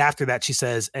right after that, she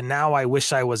says, and now I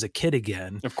wish I was a kid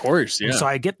again. Of course. Yeah. And so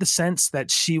I get the sense that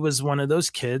she was one of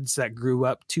those kids that grew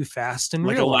up too fast in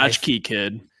like real a life. latchkey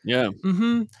kid. Yeah.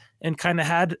 Mm-hmm. And kind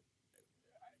of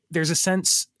there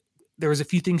was a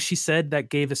few things she said that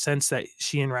gave a sense that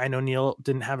she and Ryan O'Neal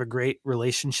didn't have a great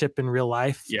relationship in real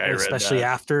life. Yeah. Especially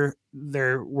after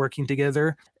they're working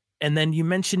together. And then you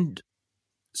mentioned,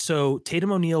 so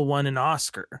Tatum O'Neal won an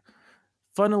Oscar.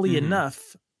 Funnily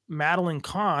enough, Madeline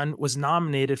Kahn was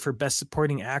nominated for Best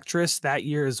Supporting Actress that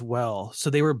year as well. So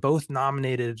they were both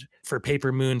nominated for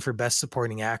Paper Moon for Best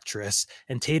Supporting Actress,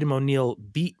 and Tatum O'Neal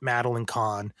beat Madeline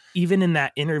Kahn. Even in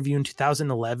that interview in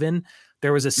 2011,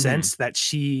 there was a sense that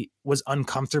she was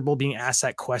uncomfortable being asked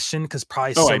that question because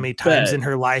probably so many times in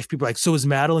her life, people were like, so is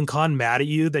Madeline Kahn mad at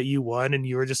you that you won and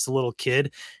you were just a little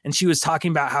kid? And she was talking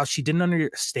about how she didn't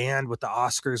understand what the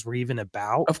Oscars were even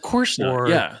about. Of course not.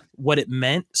 Or what it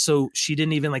meant. So she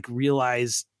didn't even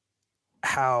realize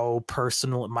how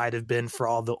personal it might have been for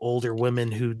all the older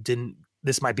women who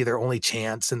this might be their only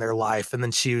chance in their life. And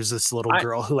then she was this little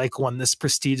girl who won this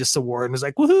prestigious award and was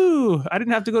like, woohoo, I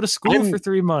didn't have to go to school for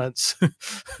 3 months.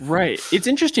 Right. It's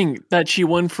interesting that she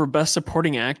won for Best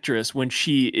Supporting Actress when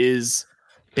she is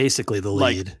basically the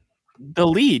lead. The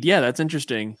lead. Yeah, that's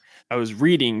interesting. I was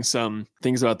reading some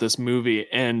things about this movie,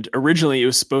 and originally it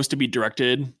was supposed to be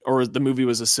directed, or the movie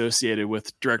was associated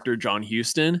with director John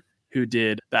Huston, who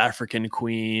did The African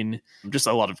Queen, just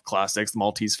a lot of classics, The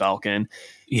Maltese Falcon.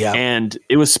 Yeah. And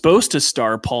it was supposed to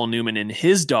star Paul Newman and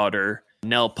his daughter,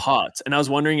 Nell Potts. And I was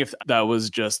wondering if that was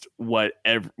just what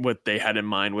they had in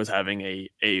mind, was having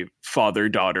a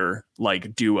father-daughter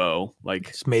like duo, like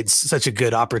It's made such a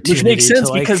good opportunity. which makes sense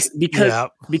to, like,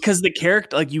 because the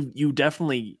character, like you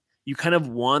definitely, you kind of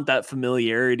want that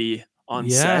familiarity on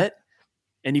set,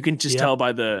 and you can just tell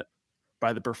by the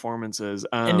performances.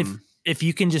 And if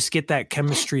you can just get that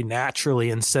chemistry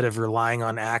naturally instead of relying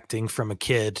on acting from a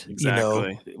kid,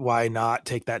 Exactly. why not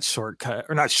take that shortcut,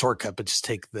 or not shortcut, but just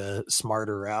take the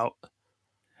smarter route?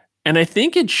 And I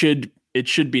think it should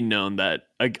be known that,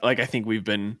 like I think we've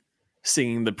been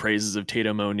singing the praises of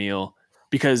Tatum O'Neal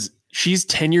because she's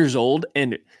 10 years old,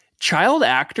 and child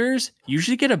actors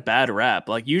usually get a bad rap.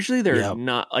 Like usually they're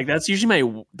not, like, that's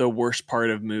usually the worst part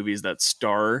of movies that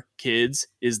star kids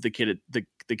is the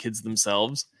kids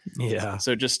themselves. Yeah.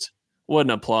 So just what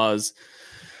an applause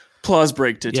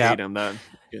break to Tatum. That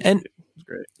and was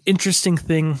great. Interesting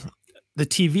thing, the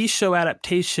TV show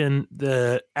adaptation,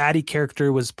 the Addie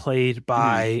character was played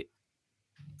by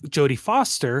Jodie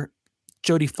Foster.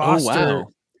 Jodie Foster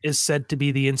is said to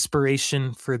be the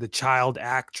inspiration for the child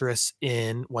actress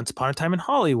in Once Upon a Time in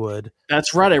Hollywood.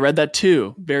 That's right. I read that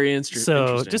too. Very interesting.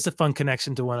 So just a fun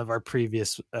connection to one of our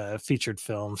previous featured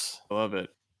films. I love it.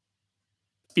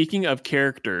 Speaking of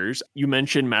characters, you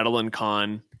mentioned Madeline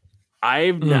Kahn.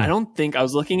 I don't think, I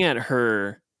was looking at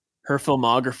her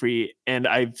filmography, and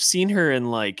I've seen her in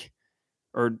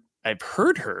or I've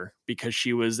heard her because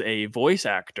she was a voice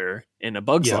actor in A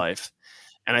Bug's Life.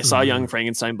 And I saw Young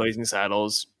Frankenstein, Blazing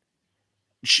Saddles.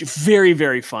 She's very,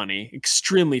 very funny,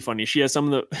 extremely funny. She has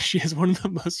one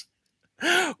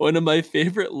of my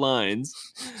favorite lines,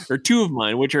 or two of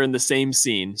mine, which are in the same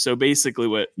scene. So basically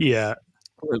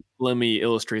let me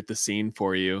illustrate the scene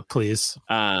for you. Please.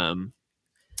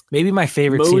 Maybe my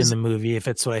favorite scene in the movie, if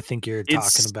it's what I think you're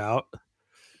talking about.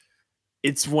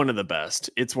 It's one of the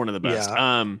best.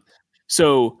 Yeah.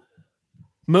 So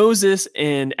Moses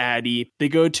and Addie, they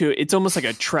go to, it's almost like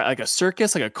a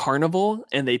circus, like a carnival,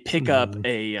 and they pick up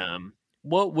a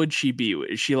what would she be?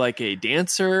 Is she like a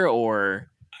dancer, or?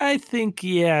 I think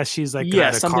she's like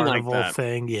at a something carnival like that.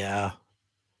 thing. Yeah.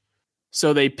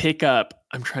 So they pick up,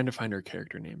 I'm trying to find her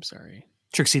character name, sorry.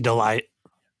 Trixie Delight.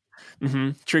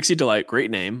 Mm-hmm. Trixie Delight,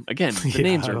 great name. Again, the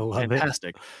names are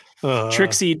fantastic.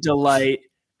 Trixie Delight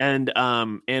and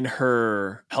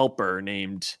her helper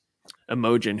named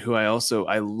Imogen, who I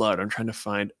loved. I'm trying to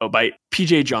find by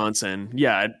PJ Johnson.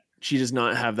 Yeah, she does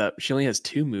not have that. She only has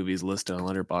 2 movies listed on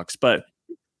Letterboxd, but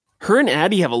her and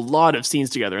Addie have a lot of scenes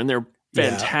together, and they're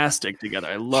fantastic together.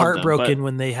 I love Heartbroken them,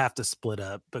 when they have to split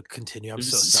up, but continue. I'm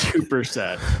so sorry. Super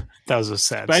sad. That was a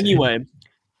sad But scene. anyway,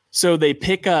 so they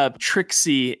pick up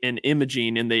Trixie and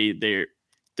Imogen, and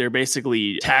they're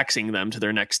basically taxing them to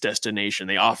their next destination.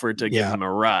 They offer to give them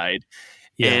a ride.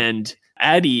 Yeah. And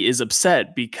Addie is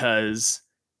upset because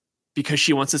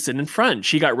she wants to sit in front.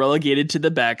 She got relegated to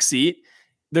the back seat.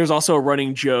 There's also a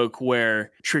running joke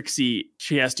where Trixie,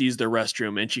 she has to use the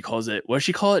restroom, and she calls it, what does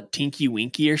she call it? Tinky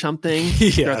Winky or something?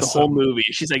 Throughout the whole movie.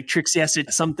 She's like, Trixie has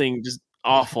to something just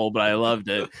awful, but I loved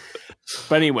it.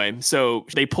 But anyway, so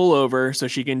they pull over so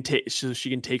she can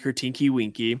take her Tinky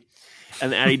Winky,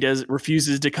 and Addie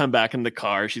refuses to come back in the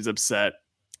car. She's upset.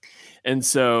 And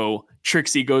so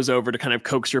Trixie goes over to kind of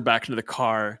coax her back into the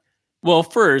car. Well,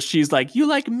 first she's like, "You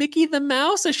like Mickey the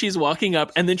Mouse?" as she's walking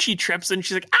up, and then she trips and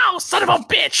she's like, "Ow, son of a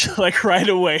bitch!" like right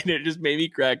away, and it just made me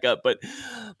crack up. But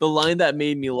the line that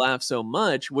made me laugh so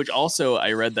much, which also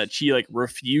I read that she like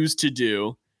refused to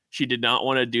do, she did not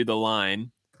want to do the line.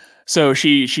 So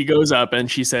she goes up and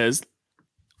she says,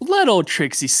 "Let old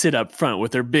Trixie sit up front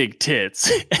with her big tits,"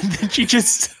 and then she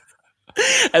just.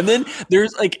 And then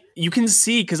there's like, you can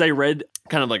see, because I read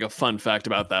kind of like a fun fact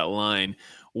about that line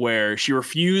where she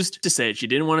refused to say it. She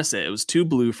didn't want to say it. It was too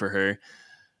blue for her.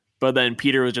 But then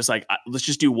Peter was just like, let's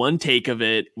just do one take of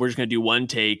it. We're just going to do one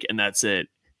take and that's it.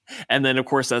 And then, of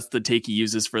course, that's the take he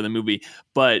uses for the movie.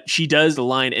 But she does the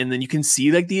line, and then you can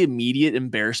see like the immediate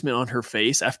embarrassment on her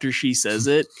face after she says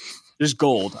it. There's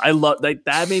gold. I love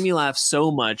that made me laugh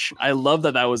so much. I love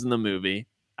that was in the movie.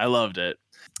 I loved it.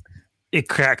 It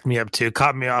cracked me up too.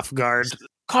 Caught me off guard.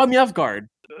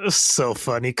 It was so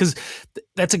funny because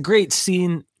that's a great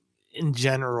scene in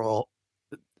general.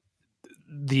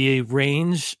 The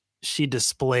range she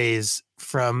displays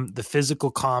from the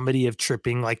physical comedy of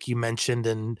tripping, like you mentioned,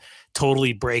 and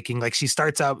totally breaking. Like she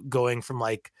starts out going from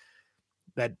like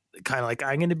that kind of like,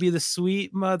 I'm going to be the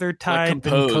sweet mother type, and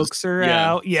coax her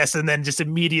out. Yes. And then just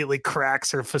immediately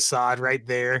cracks her facade right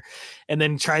there. And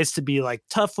then tries to be like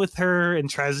tough with her and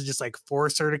tries to just like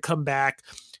force her to come back.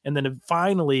 And then it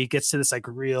finally gets to this like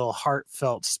real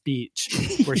heartfelt speech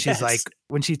where she's like,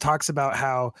 when she talks about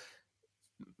how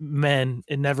men,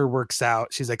 it never works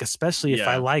out. She's like, especially if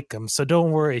I Yeah. like them. So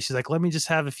don't worry. She's like, let me just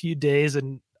have a few days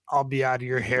and I'll be out of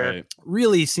your hair. Right.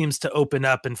 Really seems to open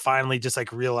up and finally just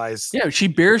like realize. Yeah, she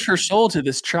bears her soul to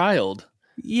this child.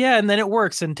 Yeah, and then it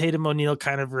works, and Tatum O'Neal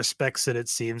kind of respects it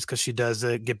seems, because she does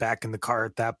get back in the car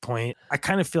at that point. I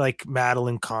kind of feel like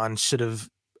Madeline Kahn should have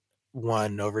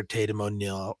won over Tatum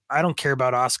O'Neal. I don't care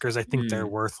about Oscars. I think they're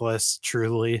worthless,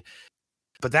 truly.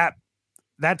 But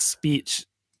that speech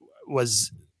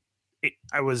was,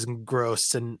 I was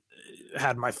engrossed and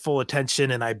had my full attention,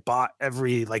 and I bought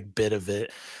every like bit of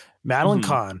it. Madeline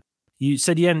Kahn, you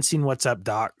said you hadn't seen What's Up,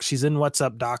 Doc. She's in What's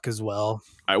Up, Doc as well.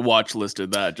 I watch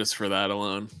listed that just for that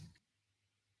alone.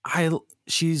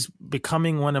 She's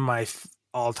becoming one of my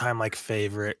all-time like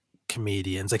favorite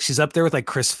comedians. Like she's up there with like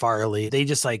Chris Farley. They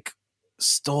just like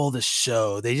stole the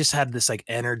show. They just had this like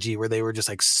energy where they were just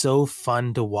like so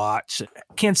fun to watch.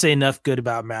 Can't say enough good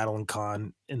about Madeline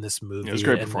Kahn in this movie. It was a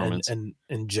great performance. And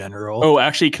in general. Oh,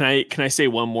 actually, can I say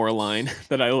one more line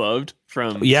that I loved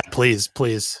from? Yeah, please.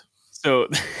 So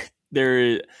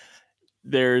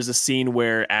there's a scene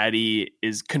where Addie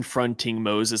is confronting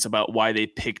Moses about why they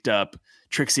picked up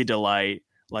Trixie Delight,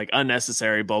 like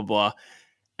unnecessary, blah, blah.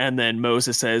 And then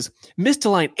Moses says, Miss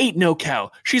Delight ain't no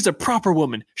cow. She's a proper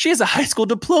woman. She has a high school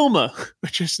diploma,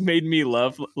 which just made me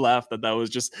laugh that was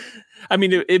just, I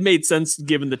mean, it made sense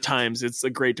given the times. It's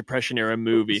a Great Depression era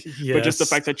movie, Yes. But just the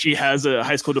fact that she has a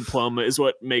high school diploma is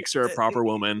what makes her a proper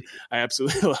woman. I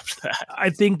absolutely loved that. I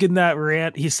think in that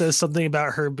rant, he says something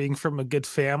about her being from a good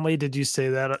family. Did you say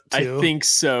that too? I think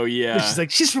so, yeah. She's like,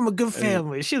 she's from a good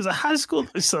family. She was a high school.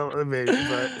 So maybe,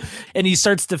 and he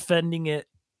starts defending it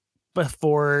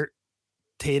before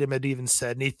Tatum had even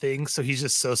said anything. So he's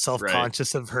just so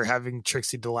self-conscious of her having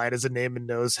Trixie Delight as a name and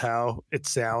knows how it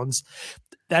sounds.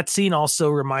 That scene also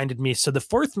reminded me. So the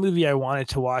fourth movie I wanted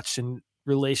to watch in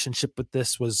relationship with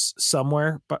this was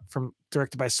Somewhere, but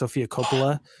directed by Sofia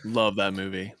Coppola. Love that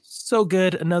movie. So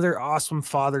good. Another awesome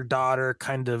father-daughter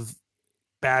kind of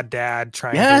bad dad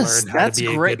trying to learn how to be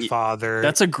a good father.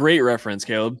 That's a great reference,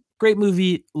 Caleb. Great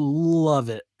movie. Love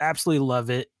it. Absolutely love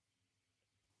it.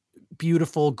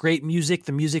 Beautiful, great music.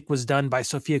 The music was done by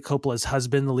Sofia Coppola's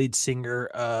husband, the lead singer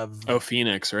of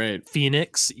Phoenix, right?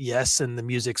 Phoenix, yes, and the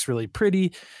music's really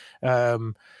pretty. A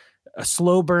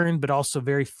slow burn, but also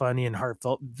very funny and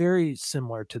heartfelt. Very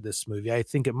similar to this movie. I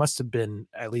think it must have been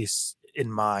at least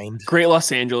in mind. Great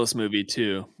Los Angeles movie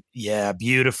too. Yeah,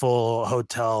 beautiful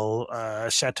hotel,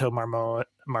 Chateau Marmont,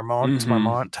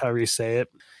 however you say it.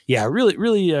 Yeah, really,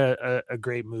 really a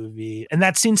great movie. And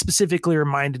that scene specifically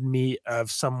reminded me of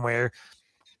Somewhere.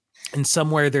 In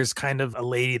Somewhere, there's kind of a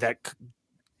lady that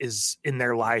is in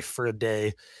their life for a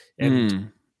day,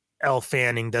 and Elle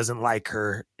Fanning doesn't like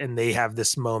her, and they have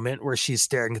this moment where she's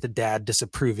staring at the dad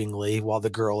disapprovingly while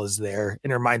the girl is there.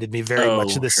 And it reminded me very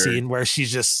much of the scene where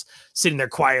she's just sitting there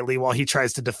quietly while he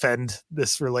tries to defend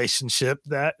this relationship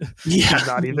that is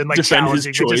not even like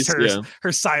challenging. Just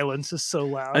her silence is so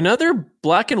loud. Another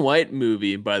black and white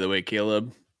movie, by the way,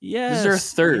 Caleb. Yes, this is our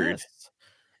third. Yes.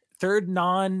 Third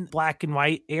non-black and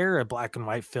white era black and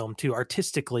white film too.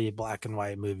 Artistically black and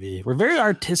white movie. We're very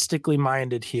artistically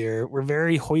minded here. We're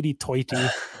very hoity-toity.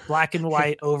 Black and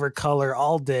white over color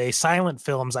all day. Silent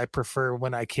films I prefer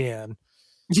when I can.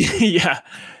 Yeah.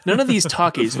 None of these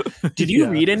talkies. Did you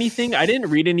read anything? I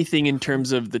didn't read anything in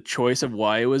terms of the choice of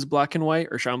why it was black and white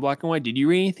or shot in black and white. Did you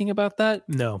read anything about that?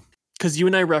 No. Because you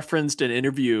and I referenced an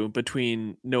interview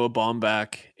between Noah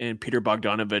Baumbach and Peter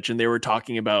Bogdanovich, and they were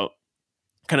talking about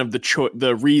kind of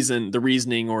the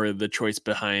reasoning or the choice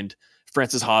behind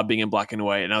Frances Ha being in black and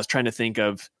white. And I was trying to think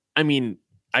of, I mean,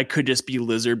 I could just be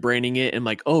lizard braining it and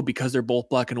like, oh, because they're both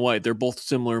black and white, they're both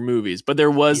similar movies. But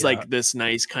there was like this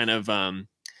nice kind of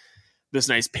this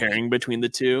nice pairing between the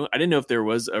two. I didn't know if there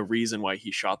was a reason why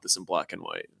he shot this in black and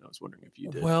white. I was wondering if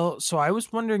you did. Well, so I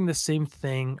was wondering the same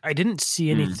thing. I didn't see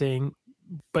anything,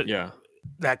 but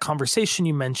that conversation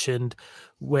you mentioned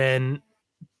when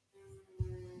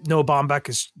Noah Baumbach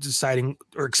is deciding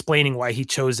or explaining why he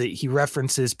chose it, he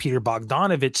references Peter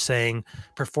Bogdanovich saying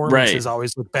performances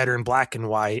always look better in black and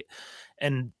white.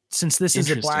 And since this is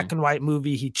a black and white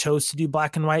movie, he chose to do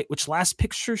black and white, which Last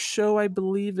Picture Show, I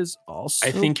believe, is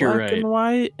also black and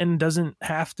white and doesn't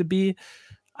have to be.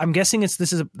 I'm guessing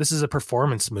this is a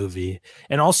performance movie.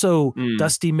 And also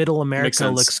Dusty Middle America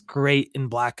looks great in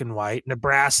black and white.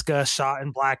 Nebraska shot in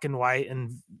black and white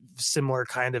and similar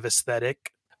kind of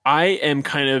aesthetic. I am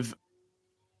kind of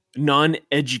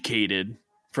non-educated,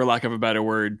 for lack of a better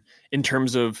word, in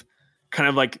terms of kind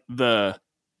of like the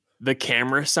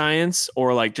camera science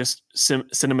or like just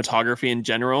cinematography in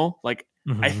general. Like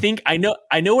I think I know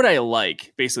what I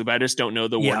like basically, but I just don't know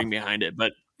the wording behind it.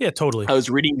 But Yeah, totally. I was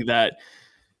reading that.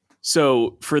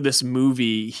 So for this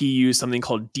movie, he used something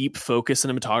called deep focus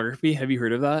cinematography. Have you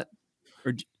heard of that?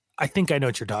 Or I think I know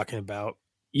what you're talking about.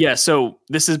 yeah, so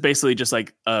this is basically just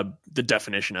like the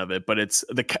definition of it, but it's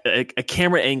a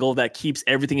camera angle that keeps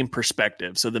everything in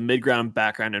perspective. So the midground,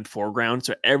 background, and foreground.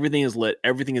 So everything is lit,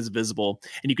 everything is visible,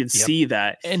 and you can see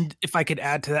that. And if I could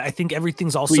add to that, I think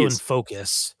everything's also in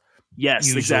focus. Yes,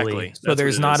 usually. exactly. So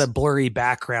there's not a blurry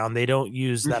background. They don't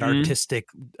use that artistic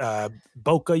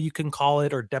bokeh, you can call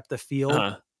it, or depth of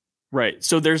field. Right.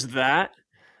 So there's that,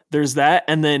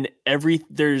 and then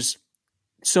there's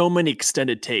so many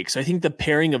extended takes. So I think the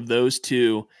pairing of those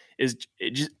two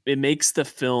it makes the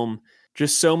film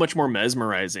just so much more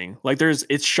mesmerizing. Like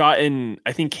it's shot in,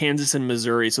 I think, Kansas and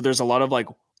Missouri. So there's a lot of like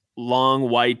long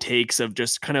wide takes of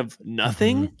just kind of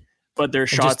nothing, but there's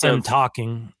shots just them of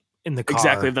talking in the car.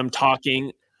 Exactly, them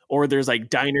talking, or there's like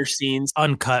diner scenes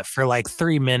uncut for like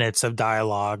 3 minutes of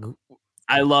dialogue.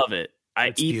 I love it.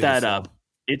 It's eat beautiful. That up.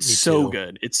 It's Me so too.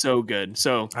 good. It's so good.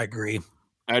 So I agree.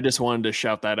 I just wanted to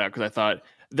shout that out because I thought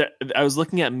that I was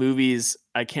looking at movies.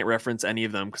 I can't reference any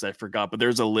of them because I forgot, but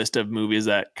there's a list of movies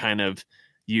that kind of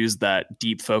use that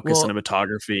deep focus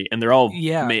cinematography, and they're all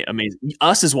amazing.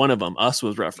 Us is one of them. Us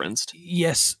was referenced.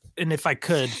 Yes, and if I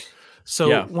could,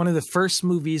 one of the first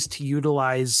movies to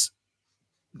utilize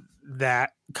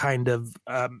that kind of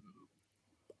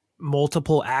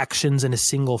multiple actions in a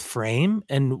single frame,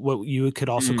 and what you could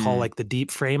also call like the deep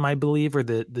frame, I believe, or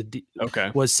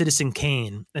was Citizen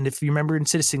Kane. And if you remember in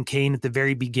Citizen Kane at the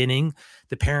very beginning,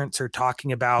 the parents are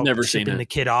talking about shipping the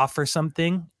kid off or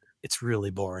something. It's really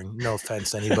boring. No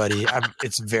offense to anybody.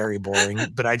 It's very boring,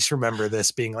 but I just remember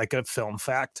this being like a film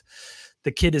fact.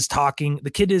 The kid is talking.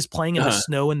 The kid is playing in the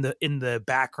snow in the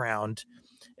background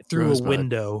through a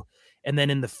window. And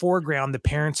then in the foreground, the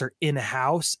parents are in a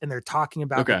house and they're talking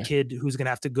about the kid who's going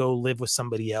to have to go live with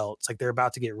somebody else. Like they're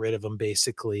about to get rid of him,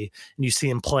 basically. And you see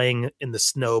him playing in the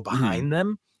snow behind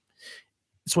them.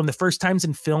 It's one of the first times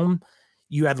in film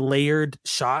you had layered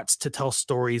shots to tell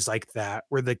stories like that,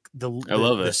 where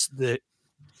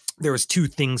there was two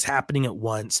things happening at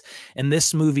once. In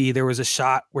this movie, there was a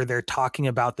shot where they're talking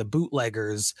about the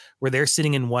bootleggers, where they're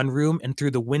sitting in one room and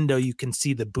through the window, you can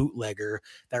see the bootlegger.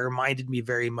 That reminded me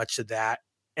very much of that.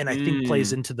 And I think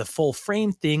plays into the full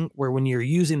frame thing, where when you're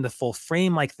using the full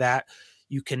frame like that,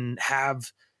 you can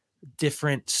have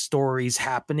different stories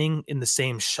happening in the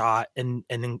same shot and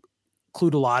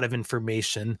include a lot of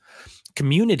information.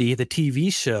 Community, the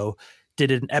TV show, did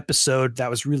an episode that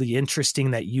was really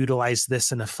interesting that utilized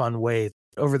this in a fun way.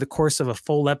 Over the course of a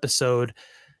full episode,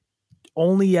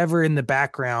 only ever in the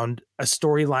background, a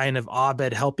storyline of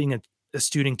Abed helping a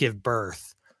student give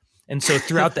birth. And so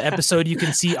throughout the episode, you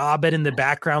can see Abed in the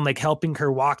background, like helping her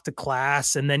walk to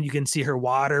class. And then you can see her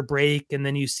water break. And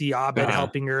then you see Abed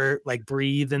helping her like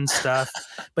breathe and stuff,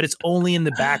 but it's only in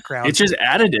the background. It's just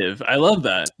additive. I love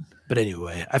that. But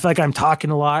anyway, I feel like I'm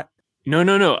talking a lot. No.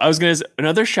 I was going to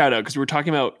another shout out because we're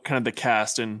talking about kind of the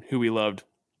cast and who we loved.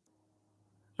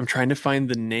 I'm trying to find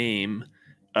the name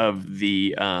of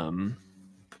the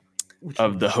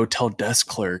hotel desk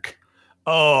clerk.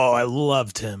 Oh, I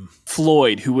loved him.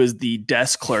 Floyd, who was the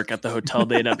desk clerk at the hotel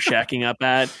they ended up shacking up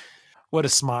at. What a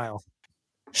smile.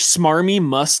 Smarmy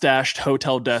mustached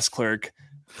hotel desk clerk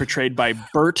portrayed by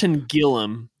Burton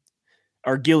Gilliam,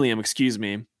 excuse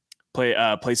me,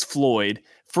 plays Floyd.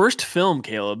 First film,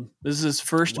 Caleb. This is his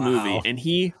first movie, and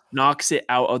he knocks it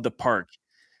out of the park.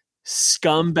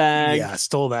 Scumbag. Yeah,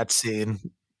 stole that scene.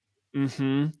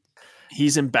 Mm-hmm.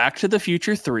 He's in Back to the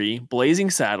Future 3, Blazing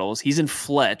Saddles. He's in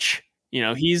Fletch. You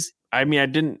know, I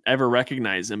didn't ever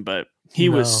recognize him, but he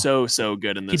was so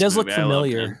good in this movie. He does look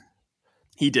familiar.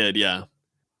 He did, yeah.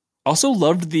 Also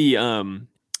loved the,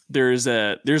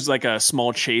 there's like a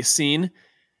small chase scene,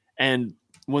 and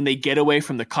when they get away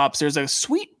from the cops, there's a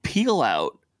sweet peel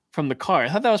out from the car. I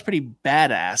thought that was pretty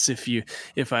badass.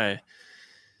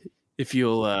 If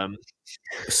you'll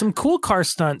some cool car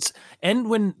stunts, and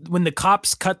when the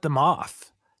cops cut them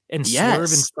off and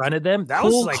swerve in front of them, that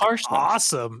was like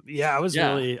awesome. Yeah, it was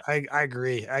really. I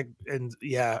agree.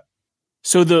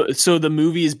 So the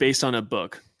movie is based on a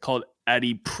book called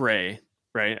Addie Pray,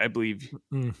 right? I believe.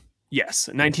 Yes,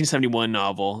 1971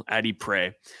 novel, Addie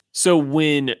Pray. So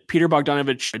when Peter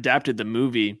Bogdanovich adapted the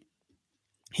movie,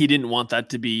 he didn't want that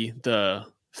to be the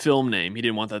film name. He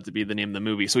didn't want that to be the name of the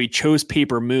movie. So he chose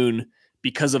Paper Moon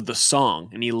because of the song,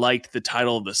 and he liked the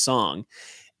title of the song.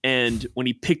 And when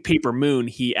he picked Paper Moon,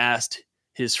 he asked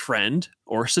his friend,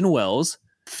 Orson Welles,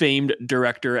 famed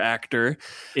director, actor,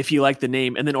 if he liked the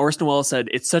name. And then Orson Welles said,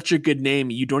 "It's such a good name,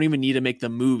 you don't even need to make the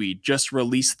movie. Just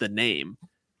release the name."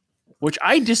 which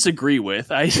I disagree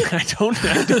with. I don't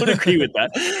agree with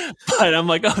that. But I'm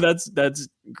like, oh, that's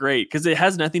great because it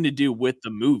has nothing to do with the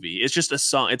movie. It's just a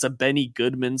song. It's a Benny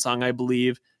Goodman song, I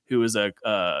believe, who is a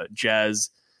jazz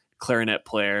clarinet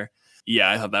player.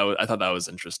 Yeah, I thought that was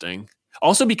interesting.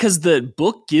 Also, because the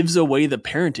book gives away the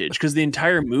parentage, because the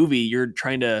entire movie you're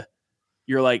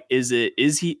like, is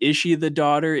she the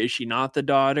daughter? Is she not the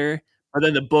daughter? But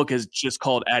then the book is just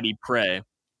called Addie Pray.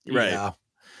 Right. Yeah.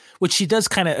 Which she does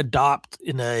kind of adopt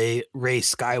in a Rey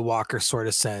Skywalker sort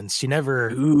of sense. She never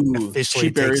officially she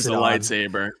buries takes it the on,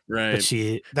 lightsaber, right?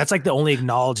 But that's like the only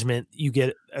acknowledgement you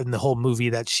get in the whole movie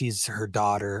that she's her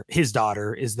daughter. His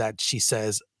daughter is that she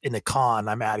says in a con,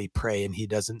 "I'm Addie Pray," and he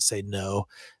doesn't say no.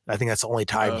 I think that's the only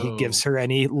time he gives her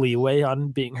any leeway on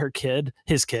being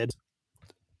his kid.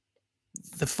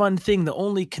 The fun thing, the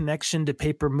only connection to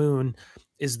Paper Moon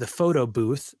is the photo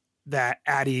booth that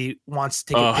Addie wants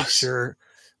to take a picture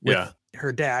with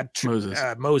her dad,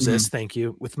 Moses. Thank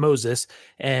you, with Moses,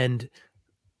 and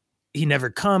he never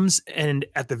comes. And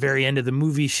at the very end of the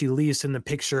movie, she leaves him the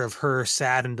picture of her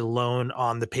sad and alone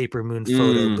on the Paper Moon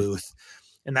photo booth,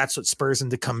 and that's what spurs him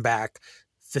to come back.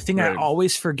 The thing I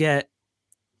always forget,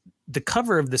 the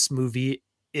cover of this movie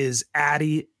is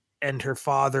Addie and her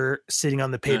father sitting on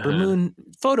the Paper Moon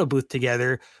photo booth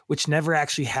together, which never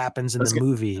actually happens in the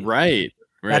movie. Right.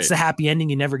 That's the happy ending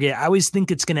you never get. I always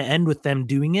think it's going to end with them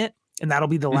doing it, and that'll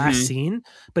be the last scene.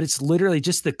 But it's literally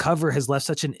just the cover has left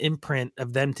such an imprint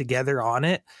of them together on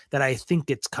it that I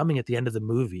think it's coming at the end of the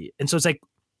movie. And so it's like,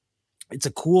 it's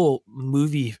a cool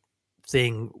movie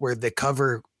thing where the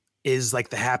cover is like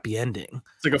the happy ending.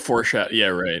 It's like a foreshadow. Yeah,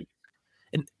 right.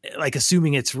 And like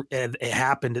assuming it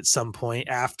happened at some point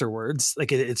afterwards,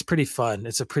 like it's pretty fun.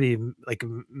 It's a pretty like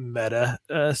meta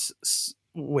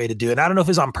way to do it. I don't know if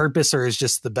it's on purpose or is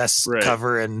just the best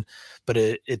cover, but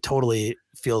it totally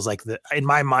feels like in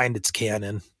my mind it's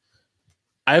canon.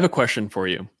 I have a question for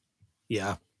you.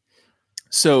 Yeah.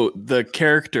 So the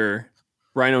character,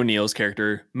 Ryan O'Neal's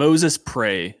character, Moses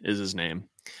Pray is his name,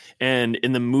 and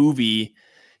in the movie,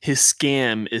 his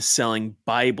scam is selling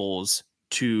Bibles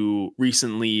to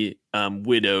recently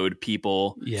widowed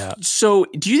people. Yeah. So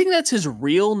do you think that's his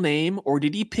real name, or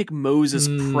did he pick Moses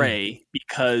Pray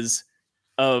because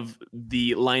of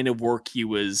the line of work he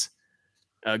was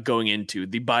going into,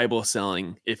 the Bible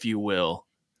selling, if you will?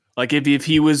 Like if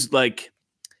he was like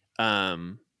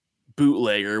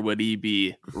bootlegger, would he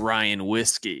be Ryan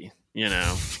Whiskey,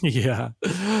 Yeah.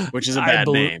 Which is a bad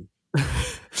name.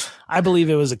 I believe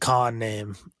it was a con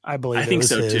name. I think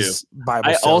so too.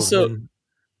 Bible salesman.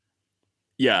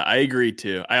 Yeah, I agree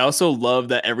too. I also love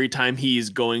that every time he's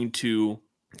going to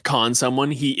con someone,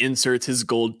 he inserts his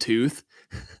gold tooth,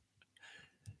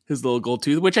 his little gold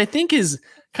tooth, which I think is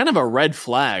kind of a red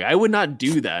flag. I would not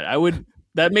do that.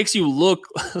 That makes you look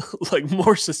like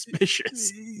more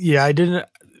suspicious. Yeah, I didn't.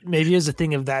 Maybe it was a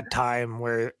thing of that time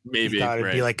where he thought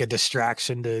it'd be like a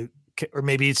distraction or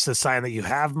maybe it's the sign that you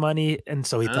have money. And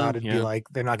so he thought it'd be like,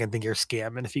 they're not going to think you're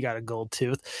scamming if you got a gold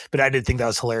tooth. But I did think that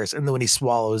was hilarious. And then when he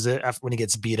swallows it, when he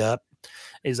gets beat up,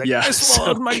 he's like, I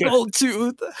swallowed my gold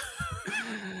tooth.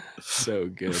 So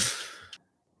good.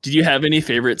 Did you have any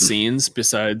favorite scenes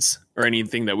besides, or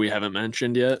anything that we haven't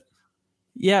mentioned yet?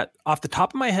 Yeah. Off the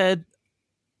top of my head,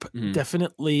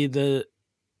 definitely the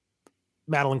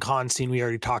Madeline Kahn scene we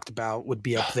already talked about would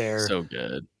be up there. So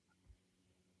good.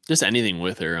 Just anything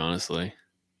with her, honestly.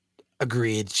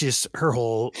 Agreed. Just her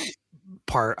whole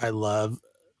part I love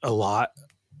a lot.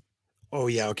 Oh,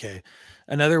 yeah. Okay.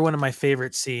 Another one of my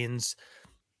favorite scenes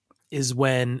is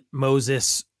when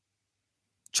Moses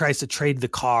tries to trade the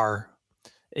car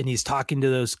and he's talking to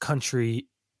those country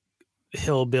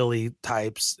hillbilly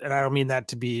types. And I don't mean that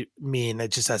to be mean.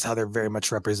 It just that's how they're very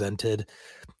much represented.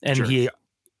 And he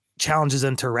challenges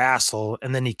them to wrestle,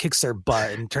 and then he kicks their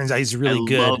butt, and it turns out he's really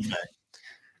good. Love that.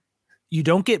 You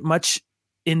don't get much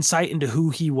insight into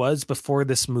who he was before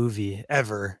this movie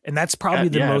ever. And that's probably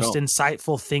the most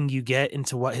insightful thing you get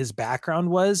into what his background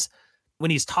was.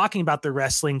 When he's talking about the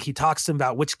wrestling, he talks to him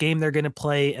about which game they're going to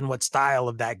play and what style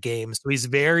of that game. So he's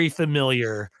very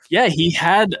familiar. Yeah, he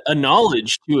had a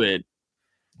knowledge to it.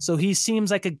 So he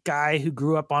seems like a guy who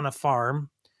grew up on a farm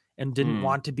and didn't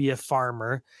want to be a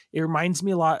farmer. It reminds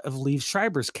me a lot of Liev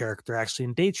Schreiber's character actually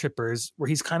in Day Trippers, where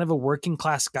he's kind of a working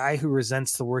class guy who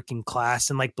resents the working class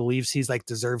and like believes he's like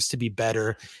deserves to be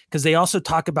better. Because they also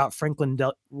talk about Franklin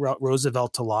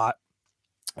Roosevelt a lot.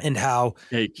 and how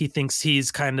Hey, he thinks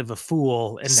he's kind of a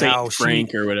fool, and Saint how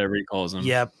Frank or whatever he calls him.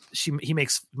 Yep. He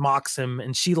mocks him,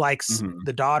 and she likes Mhm.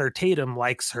 the daughter Tatum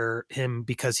likes him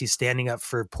because he's standing up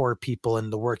for poor people in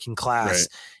the working class. Right.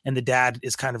 And the dad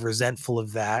is kind of resentful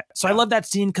of that. So I Yeah. love that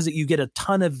scene because you get a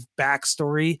ton of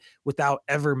backstory without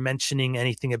ever mentioning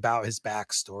anything about his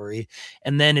backstory.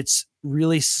 And then it's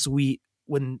really sweet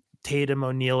when Tatum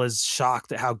O'Neal is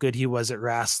shocked at how good he was at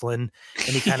wrestling, and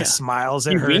he kind of Yeah. smiles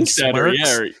at He her and winks at her,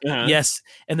 smirks. yeah. Uh-huh. Yes.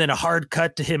 And then a hard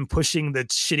cut to him pushing the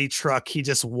shitty truck he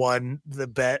just won the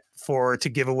bet for to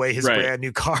give away his Right. brand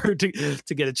new car to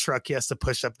get a truck he has to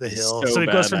push up the hill. So So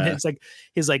it goes from badass.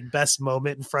 his best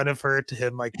moment in front of her to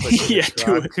him like pushing Yeah, the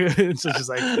truck. It's just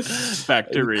like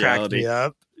back to it cracked reality. me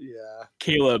up. Yeah.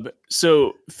 Caleb,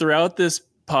 so throughout this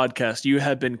podcast, you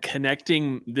have been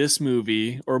connecting this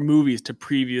movie or movies to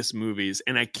previous movies,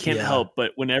 and I can't Yeah. help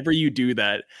but whenever you do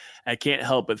that, I can't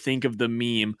help but think of the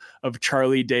meme of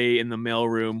Charlie Day in the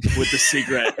mailroom with the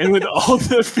cigarette and with all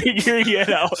the figuring it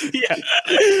out. Yeah,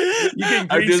 You can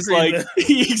I'm green just screen like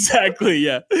exactly.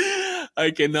 Yeah,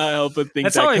 I cannot help but think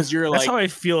That's that how because you're that's like, how I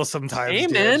feel sometimes. hey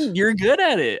dude. man, you're good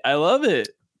at it. I love it.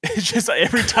 It's just like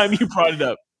every time you brought it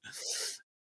up.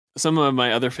 Some of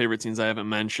my other favorite scenes I haven't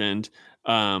mentioned.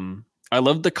 I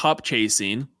love the cop chase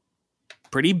scene.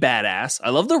 Pretty badass. I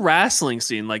love the wrestling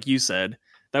scene, like you said.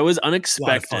 That was A lot of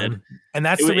unexpected. fun. And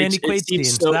that's It the wa- it- Randy it Quaid scene.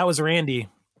 seems So so- that was Randy.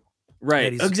 Right.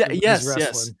 that he's- Exactly. he's Yes, yes.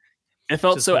 wrestling. It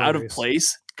felt Just so out of hilarious.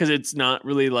 place because it's not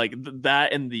really like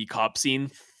that and the cop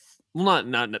scene. Well,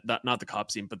 not the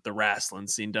cop scene, but the wrestling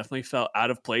scene definitely felt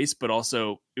out of place, but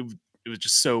also it was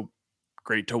just so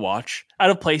great to watch. Out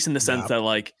of place in the sense Yeah. that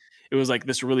like it was like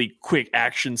this really quick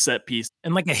action set piece.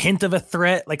 And like a hint of a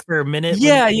threat, like for a minute. when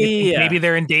Yeah, you yeah, think yeah. Maybe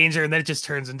they're in danger, and then it just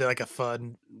turns into like a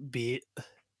fun beat.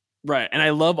 Right. And I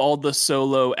love all the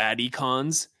solo Addy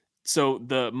cons. So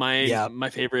Yeah. my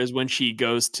favorite is when she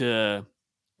goes to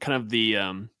kind of the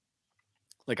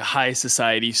like a high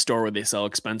society store where they sell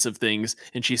expensive things,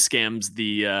 and she scams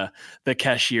the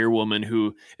cashier woman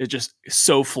who is just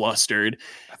so flustered.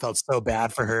 I felt so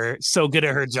bad for her. So good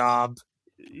at her job.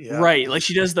 Yeah. Right. Like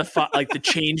she does like the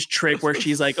change trick where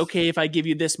she's like, okay, if I give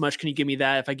you this much, can you give me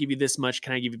that? If I give you this much,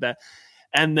 can I give you that?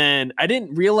 And then I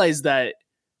didn't realize that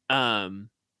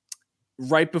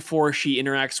right before she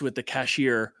interacts with the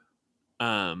cashier,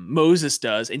 Moses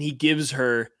does, and he gives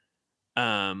her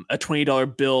a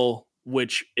 $20 bill,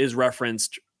 which is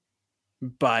referenced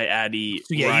by Addy.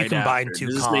 So yeah, right you combine after. two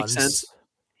Does cons. this make sense?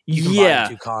 You combine Yeah.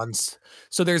 two cons.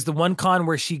 So there's the one con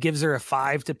where she gives her a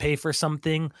 $5 to pay for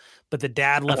something, but the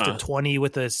dad left Uh-huh. a $20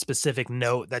 with a specific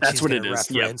note that That's she's what going it to is.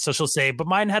 reference. Yep. So she'll say, "But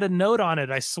mine had a note on it,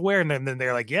 I swear." And then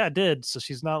they're like, "Yeah, it did." So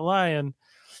she's not lying.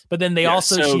 But then Yeah,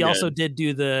 so she good. also did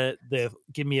do the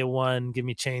give me a 1, give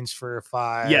me change for a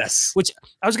 5. Yes. Which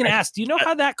I was going to ask, do you know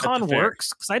how that the con fair. works?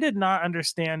 Because I did not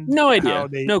understand. No idea. how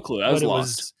they- No clue. I was what it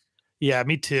lost. Yeah,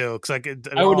 me too. Because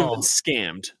I would have been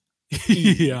scammed.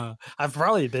 yeah, I've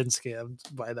probably been scammed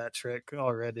by that trick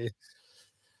already.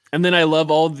 And then I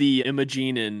love all the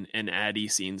Imogene and Addy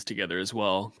scenes together as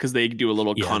well, because they do a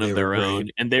little Yeah, con they of were their great. own.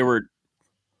 And they were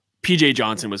PJ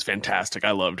Johnson was fantastic.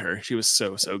 I loved her. She was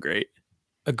so great.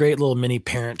 A great little mini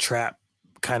Parent Trap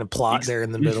kind of plot there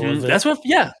in the middle Mhm. of it. That's what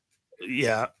yeah.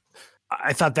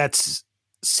 I thought that's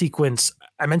sequence.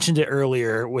 I mentioned it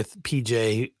earlier with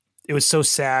PJ. It was so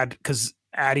sad because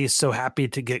Addie is so happy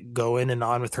to get going and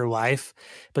on with her life,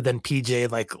 but then PJ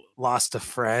like lost a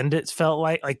friend. It felt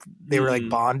like they were like Mhm.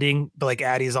 bonding, but like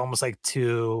Addie's almost like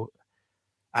too.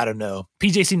 I don't know.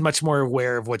 PJ seemed much more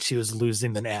aware of what she was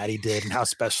losing than Addie did, and how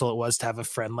special it was to have a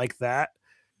friend like that.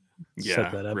 Yeah,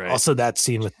 Set that up. right. Also, that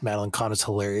scene with Madeline Kahn is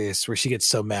hilarious, where she gets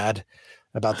so mad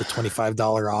about the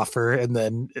 $25 offer, and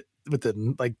then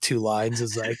within like 2 lines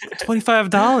is like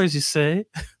 $25. You say?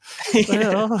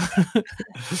 Well.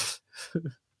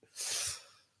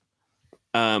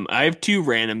 I have 2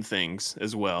 random things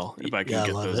as well, if I can Yeah, I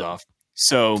get love those it. off.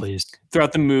 So Please.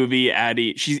 throughout the movie,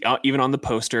 Addie, she's even on the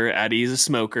poster, Addie is a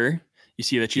smoker. You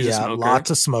see that she's a smoker. Lots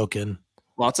of smoking.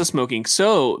 Lots of smoking.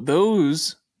 So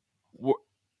those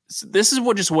this is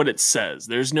what it says.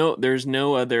 There's no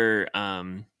other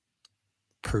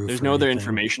Proof. there's or no other anything.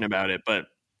 information about it, but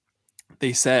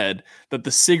they said that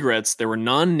the cigarettes, there were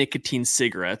non-nicotine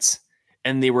cigarettes,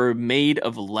 and they were made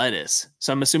of lettuce.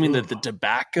 So I'm assuming that the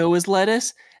tobacco is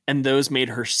lettuce, and those made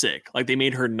her sick. Like they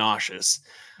made her nauseous.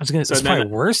 I was gonna. So It's then-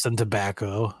 probably worse than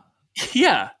tobacco.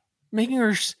 Yeah, making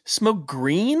her smoke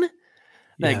green. Yeah,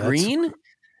 That that's green?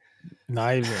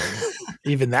 Not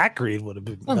even that green would have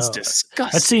been. That's no.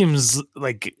 disgusting. That seems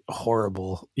like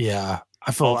horrible. Yeah.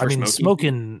 I feel. for I mean, smoking?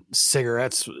 smoking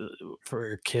cigarettes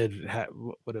for a kid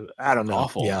would have. I don't know.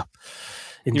 Awful. Yeah.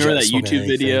 And You remember just that smoking YouTube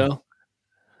anything. video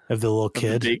Of the little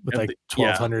kid with like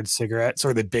 1,200 cigarettes,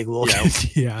 or the big little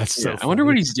kid. Yeah, it's so I wonder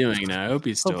what funny. he's doing now. I hope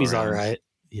he's still Hope he's all around. right.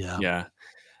 Yeah. Yeah.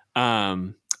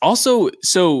 Also,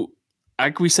 so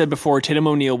like we said before, Tatum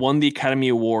O'Neal won the Academy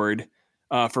Award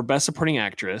for Best Supporting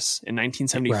Actress in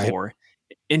 1974. Right.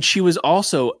 And she was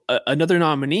also another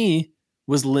nominee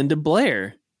was Linda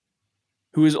Blair,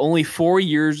 who is only 4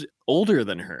 years older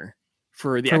than her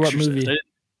for The Exorcist. What movie?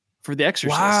 For The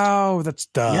Exorcist. Wow, that's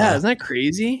dumb. Yeah, isn't that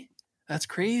crazy? That's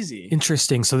crazy.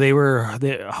 Interesting. So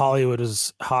Hollywood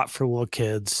is hot for little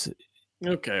kids.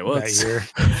 Okay, well, that year.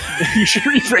 You should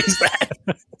rephrase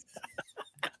that.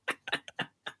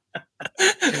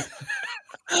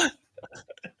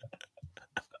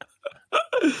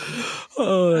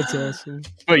 Oh, that's awesome.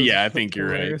 But yeah, I think you're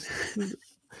right.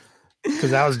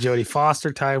 Because that was Jodie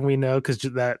Foster time, we know, because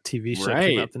that TV show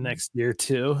came out the next year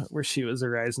too, where she was a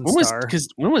rising star. Because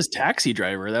when was Taxi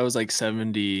Driver? That was like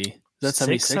 70. Is that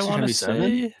 76 or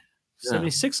 77?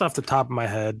 76 off the top of my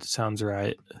head sounds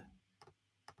right.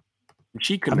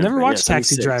 I've never watched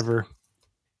Taxi Driver.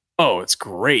 Oh, it's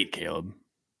great, Caleb.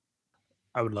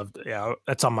 I would love to. Yeah,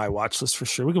 that's on my watch list for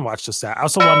sure. We can watch this. I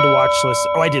also wanted to watch this.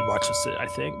 Oh, I did watch this. I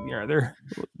think. Yeah, they're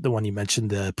the one you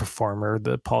mentioned, the performer,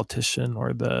 the politician,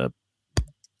 or the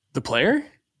player.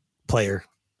 Player.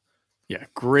 Yeah,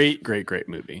 great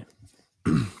movie.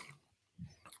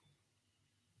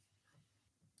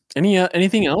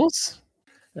 Anything else?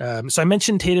 So I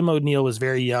mentioned Tatum O'Neal was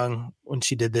very young when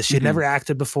she did this. She had never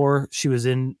acted before. She was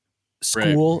in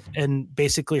school, and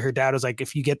basically her dad was like,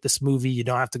 if you get this movie, you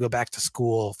don't have to go back to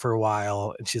school for a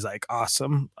while. And she's like,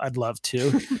 awesome, I'd love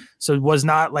to. So it was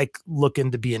not like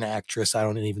looking to be an actress, I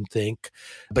don't even think.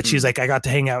 But she's like, I got to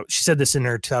hang out. She said this in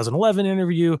her 2011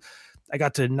 interview. I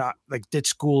got to not like ditch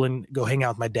school and go hang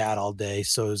out with my dad all day.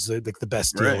 So it was like the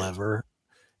best deal ever.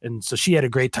 And so she had a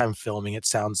great time filming, it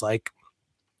sounds like.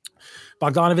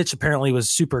 Bogdanovich apparently was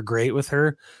super great with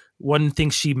her. One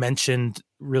thing she mentioned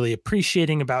really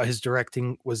appreciating about his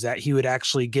directing was that he would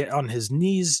actually get on his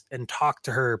knees and talk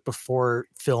to her before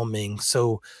filming.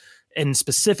 So, and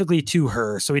specifically to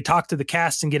her. So he'd talk to the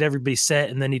cast and get everybody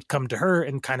set, and then he'd come to her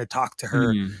and kind of talk to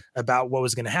her about what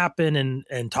was going to happen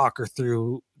and talk her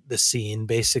through the scene,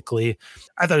 basically.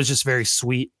 I thought it was just very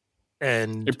sweet.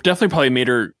 And it definitely probably made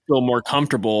her feel more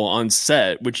comfortable on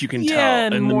set, which you can tell.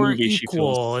 And in more the movie,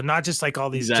 equal, and not just like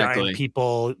all these giant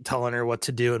people telling her what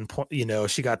to do. And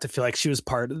she got to feel like she was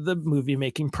part of the movie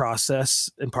making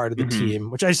process and part of the team,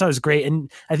 which I just thought was great.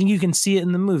 And I think you can see it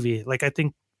in the movie. Like, I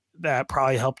think that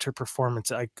probably helped her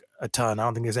performance like a ton. I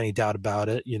don't think there's any doubt about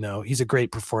it. He's a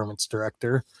great performance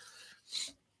director.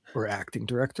 Or acting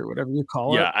director, whatever you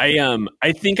call it. Yeah,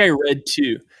 I think I read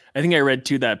too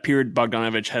that Peter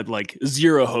Bogdanovich had like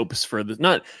zero hopes for this,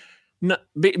 not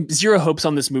zero hopes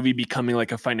on this movie becoming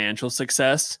like a financial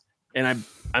success, and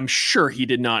I'm sure he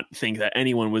did not think that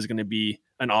anyone was going to be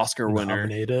an Oscar winner.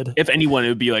 Nominated. If anyone, it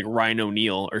would be like Ryan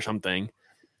O'Neal or something.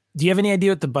 Do you have any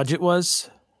idea what the budget was?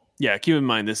 Yeah, keep in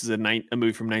mind this is a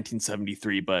movie from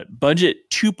 1973, but budget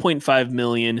 $2.5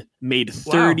 million, made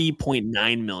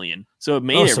 $30.9 million. So it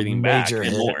made everything back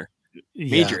and more.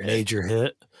 Major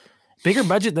hit. Bigger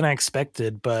budget than I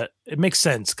expected, but it makes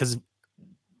sense because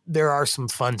there are some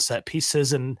fun set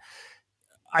pieces, and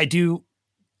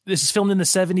this is filmed in the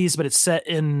 70s, but it's set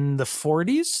in the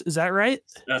 40s. Is that right?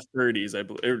 30s, I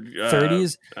believe.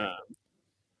 30s?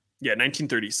 Yeah,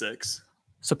 1936.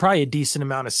 So probably a decent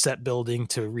amount of set building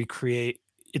to recreate.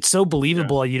 It's so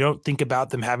believable. You don't think about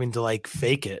them having to like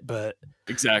fake it, but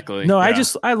exactly. No,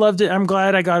 I loved it. I'm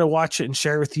glad I got to watch it and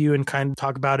share with you and kind of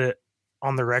talk about it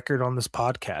on the record on this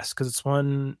podcast. Cause it's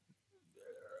one,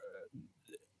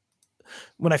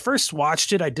 when I first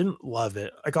watched it, I didn't love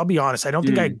it. Like, I'll be honest. I don't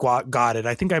think I got it.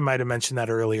 I think I might've mentioned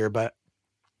that earlier, but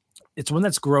it's one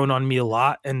that's grown on me a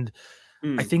lot. And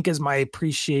I think as my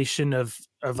appreciation of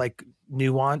like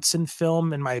nuance in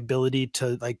film and my ability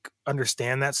to like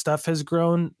understand that stuff has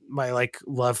grown, my like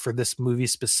love for this movie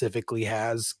specifically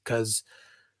has, because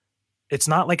it's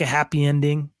not like a happy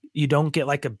ending. You don't get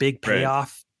like a big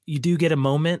payoff. You do get a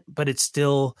moment, but it's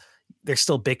still, they're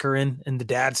still bickering, and the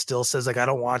dad still says like, I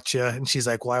don't want you. And she's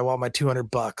like, well, I want my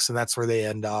 $200. And that's where they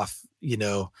end off,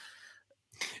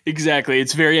 Exactly.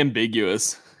 It's very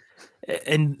ambiguous.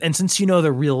 And since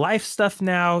the real life stuff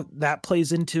now, that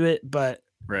plays into it, but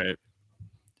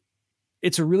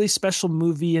it's a really special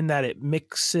movie in that it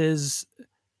mixes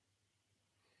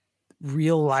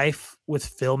real life with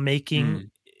filmmaking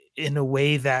in a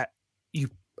way that you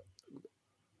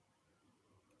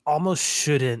almost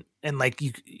shouldn't, and like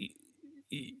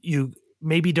you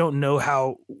maybe don't know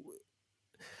how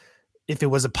if it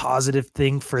was a positive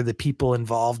thing for the people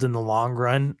involved in the long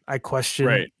run. I question,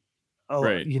 Right.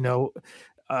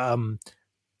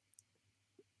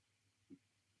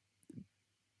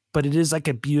 But it is like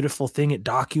a beautiful thing. It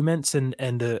documents and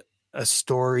a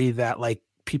story that like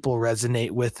people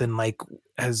resonate with and like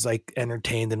has like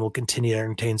entertained and will continue to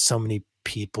entertain so many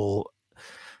people.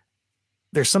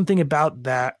 There's something about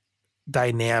that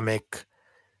dynamic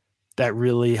that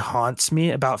really haunts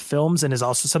me about films, and is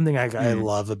also something I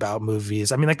love about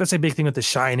movies. I mean, like that's a big thing with The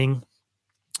Shining,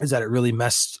 is that it really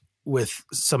messed with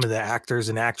some of the actors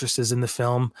and actresses in the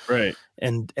film, Right.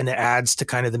 And it adds to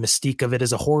kind of the mystique of it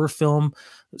as a horror film.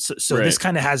 So Right. this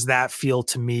kind of has that feel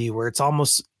to me, where it's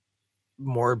almost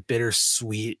more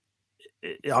bittersweet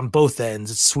on both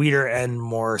ends. It's sweeter and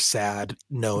more sad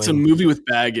knowing It's a movie with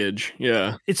baggage.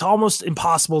 Yeah. it's almost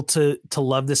impossible to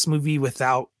love this movie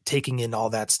without taking in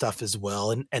all that stuff as well,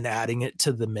 and adding it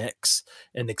to the mix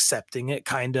and accepting it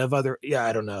kind of I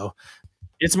don't know.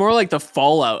 It's more like the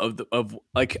fallout of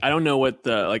like, I don't know what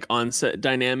the like onset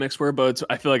dynamics were, but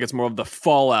I feel like it's more of the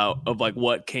fallout of like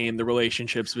what came, the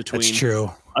relationships between That's true.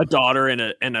 a daughter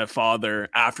and a father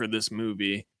after this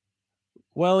movie.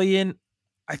 Well, Ian,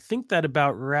 I think that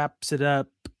about wraps it up.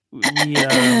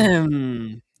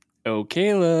 Oh,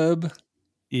 Caleb.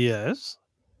 Yes.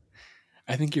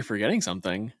 I think you're forgetting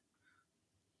something.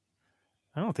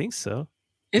 I don't think so.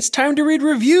 It's time to read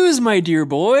reviews, my dear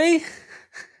boy.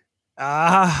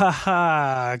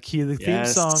 Cue the theme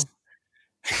song.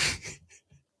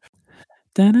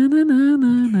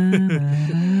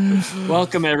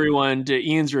 Welcome everyone to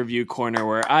Ian's Review Corner,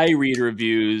 where I read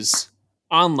reviews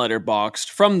on Letterboxd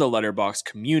from the Letterboxd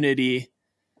community.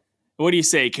 What do you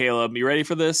say, Caleb? You ready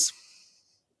for this?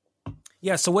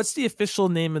 Yeah, so what's the official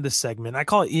name of the segment? I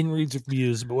call it Ian Reads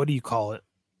Reviews, but what do you call it?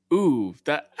 Ooh,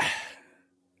 that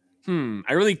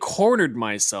I really cornered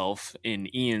myself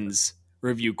in Ian's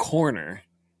Review Corner.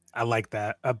 I like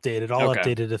that. Updated. I'll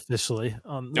update it officially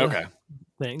on the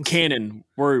things. Canon.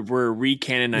 We're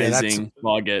recanonizing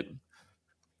Log It.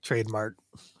 Trademark.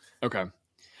 Okay.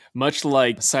 Much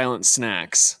like Silent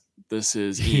Snacks, this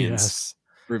is Ian's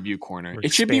Review Corner. We're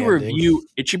it should be review.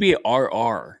 It should be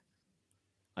RR.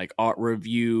 Like art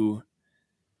review.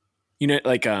 You know,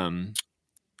 like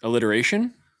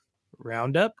alliteration?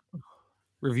 Roundup?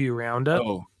 Review roundup?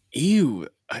 Oh, ew.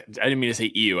 I didn't mean to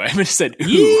say ew. I meant to say ooh.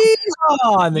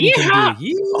 Yeehaw! And then you can do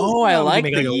yeehaw. Oh, I like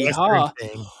the like yeehaw.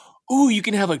 Thing. Ooh, you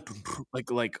can have like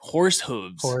horse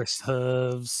hooves. Horse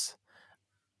hooves.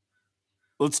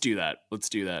 Let's do that.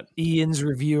 Ian's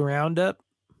Review Roundup.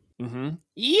 Mm-hmm.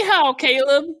 Yeehaw,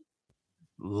 Caleb.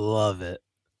 Love it.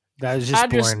 That was just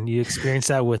born. You experienced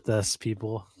that with us,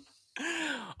 people.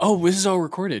 Oh, this is all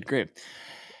recorded. Great.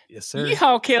 Yes, sir.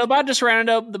 Yeehaw, Caleb. I just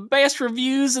rounded up the best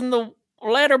reviews in the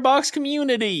Letterboxd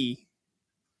community.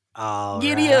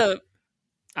 Giddy up.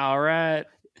 All right.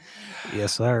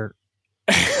 Yes, sir.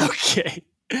 Okay.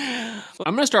 I'm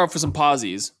going to start off with some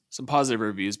positive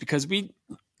reviews, because we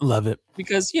love it.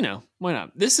 Because, why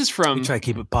not? This is from... We try to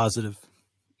keep it positive.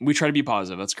 We try to be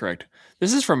positive. That's correct.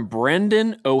 This is from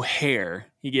Brendan O'Hare.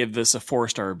 He gave this a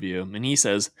 4-star review, and he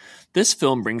says, this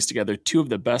film brings together two of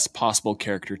the best possible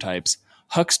character types,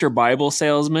 huckster Bible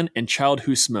salesman and child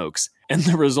who smokes, and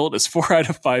the result is 4 out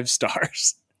of 5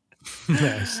 stars.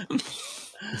 Nice.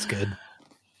 That's good.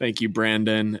 Thank you,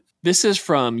 Brandon. This is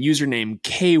from username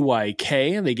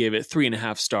KYK, and they gave it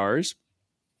 3.5 stars.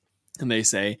 And they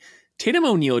say, Tatum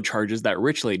O'Neal charges that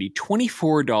rich lady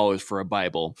 $24 for a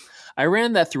Bible. I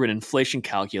ran that through an inflation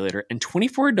calculator, and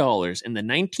 $24 in the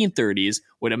 1930s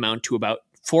would amount to about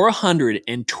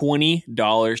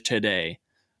 $420 today.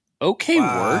 Okay,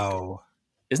 work.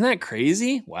 Isn't that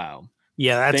crazy? Wow.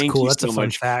 Yeah, that's cool. That's a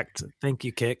fun fact. Thank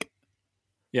you, Kick.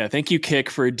 Yeah, thank you, Kick,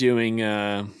 for doing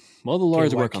the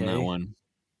Lord's work on that one.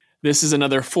 This is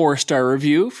another 4-star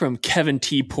review from Kevin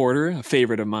T. Porter, a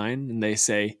favorite of mine, and they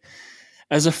say,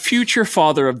 as a future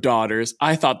father of daughters,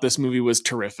 I thought this movie was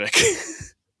terrific.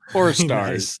 4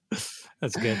 stars. Nice.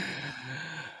 That's good.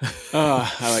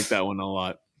 I like that one a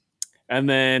lot. And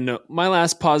then my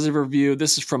last positive review,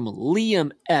 this is from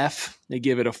Liam F. They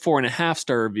give it a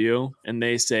 4.5-star review, and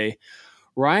they say,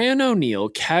 Ryan O'Neal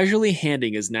casually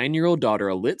handing his 9-year-old daughter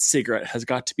a lit cigarette has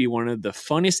got to be one of the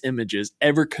funniest images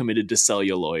ever committed to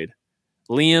celluloid.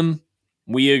 Liam,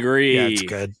 we agree. Yeah, that's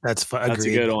good. That's fun. That's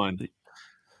a good one.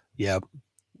 Yep.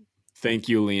 Thank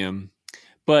you, Liam.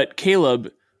 But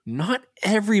Caleb, not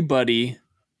everybody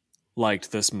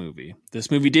liked this movie.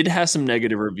 This movie did have some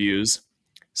negative reviews.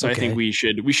 So I think we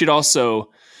should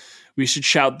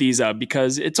shout these out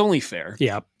because it's only fair.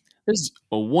 Yeah. This is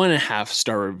a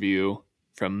 1.5-star review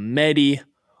from Mehdi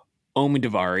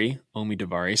Omidavari,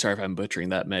 sorry if I'm butchering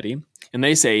that, Mehdi. And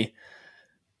they say,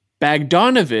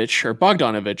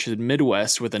 Bogdanovich is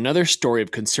Midwest with another story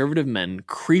of conservative men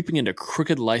creeping into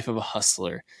crooked life of a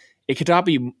hustler. It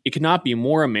could not be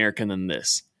more American than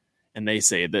this. And they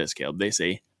say this, Caleb. They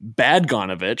say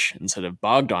Badgonovich instead of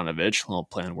Bogdanovich. A little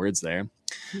play on words there.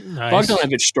 Nice.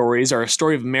 Bogdanovich stories are a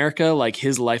story of America like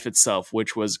his life itself,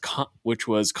 which was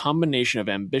combination of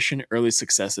ambition, early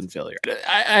success, and failure.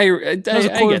 I That was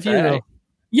a cool get review, that. though.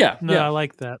 Yeah, No, yeah. I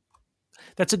like that.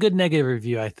 That's a good negative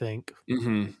review, I think.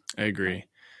 I agree.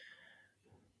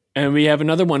 And we have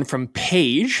another one from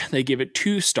Page. They give it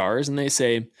 2 stars, and they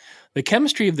say, the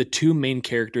chemistry of the 2 main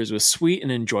characters was sweet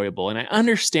and enjoyable, and I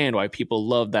understand why people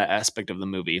love that aspect of the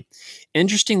movie.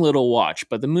 Interesting little watch,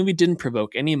 but the movie didn't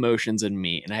provoke any emotions in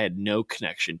me, and I had no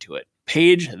connection to it.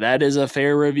 Page, that is a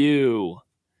fair review.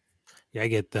 Yeah, I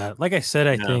get that. Like I said,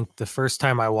 I think the first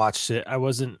time I watched it, I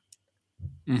wasn't.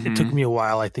 It took me a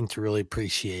while, I think, to really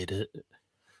appreciate it.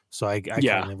 So I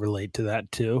kind of relate to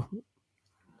that too.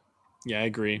 Yeah, I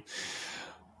agree.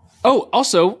 Oh,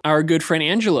 also, our good friend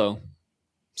Angelo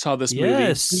saw this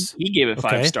movie. He gave it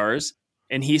 5 stars,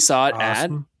 and he saw it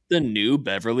at the New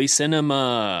Beverly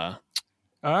Cinema.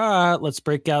 Let's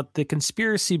break out the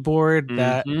conspiracy board.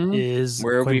 That is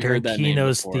Quentin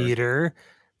Tarantino's theater,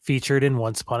 featured in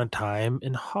Once Upon a Time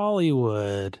in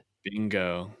Hollywood.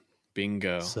 Bingo.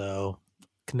 So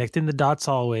connecting the dots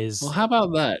always. Well, how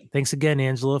about that? Thanks again,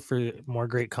 Angela, for more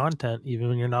great content, even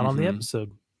when you're not on the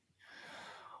episode.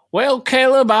 Well,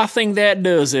 Caleb, I think that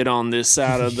does it on this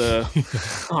side of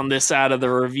the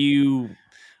review.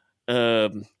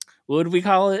 What do we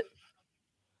call it?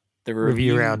 The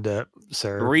review roundup,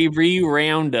 sir. Review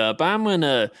roundup. I'm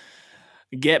gonna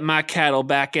get my cattle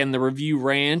back in the review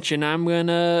ranch, and I'm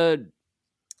gonna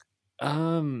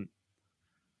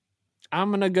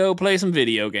go play some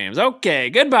video games. Okay,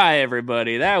 goodbye,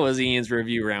 everybody. That was Ian's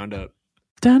review roundup.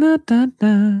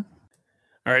 Da-da-da-da.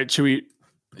 All right, should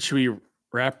we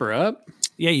wrap her up?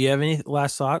 Yeah, you have any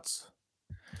last thoughts?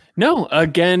 No,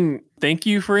 again, thank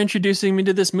you for introducing me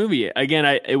to this movie. Again,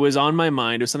 it was on my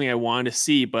mind. It was something I wanted to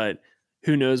see, but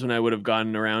who knows when I would have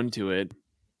gotten around to it.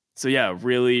 So yeah,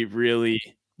 really, really.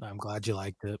 I'm glad you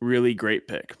liked it. Really great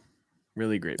pick.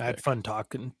 Really great pick. I had fun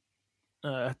talking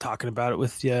about it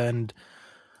with you, and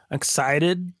I'm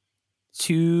excited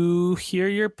to hear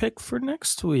your pick for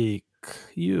next week.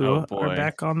 You are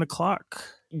back on the clock.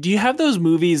 Do you have those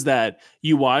movies that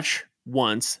you watch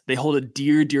once, they hold a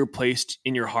dear place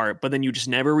in your heart, but then you just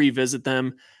never revisit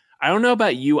them? I don't know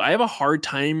about you. I have a hard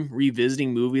time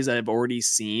revisiting movies I've already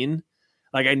seen.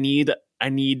 Like I need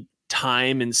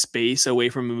time and space away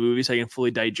from a movie so I can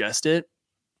fully digest it.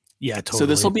 Yeah, totally. So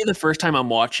this will be the first time I'm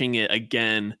watching it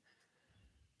again.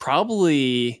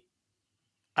 Probably,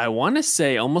 I want to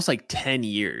say almost like 10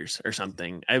 years or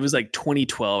something. It was like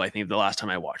 2012, I think, the last time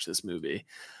I watched this movie.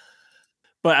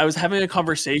 But I was having a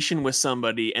conversation with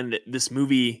somebody, and this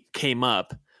movie came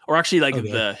up, or actually, like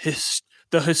the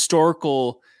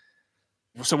historical.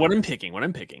 So what I'm picking,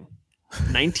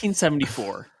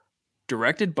 1974,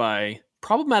 directed by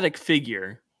problematic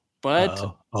figure, but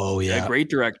a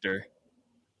great director,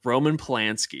 Roman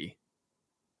Polanski.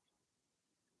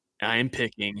 I am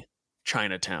picking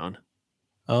Chinatown.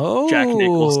 Jack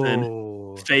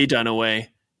Nicholson, Faye Dunaway,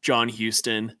 John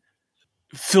Huston.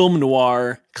 Film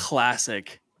noir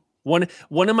classic. One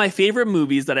of my favorite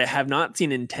movies that I have not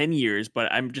seen in 10 years,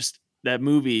 but that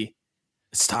movie.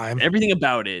 It's time. Everything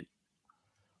about it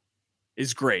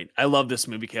is great. I love this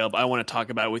movie, Caleb. I want to talk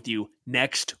about it with you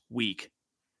next week.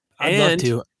 I'd love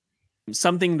to.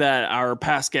 Something that our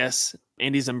past guest,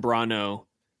 Andy Zambrano,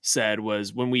 said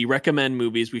was when we recommend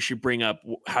movies, we should bring up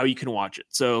how you can watch it.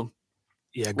 So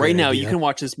right now you can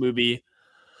watch this movie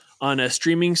on a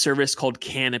streaming service called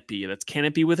Kanopy. That's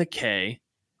Kanopy with a K.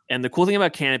 And the cool thing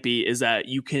about Kanopy is that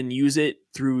you can use it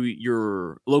through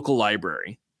your local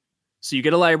library. So you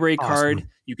get a library card,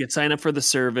 you can sign up for the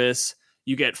service,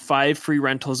 you get 5 free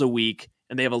rentals a week,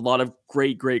 and they have a lot of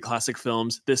great classic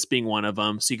films, this being one of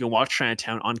them. So you can watch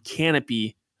Chinatown on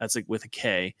Kanopy, that's like with a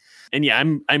K. And yeah,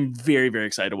 I'm very, very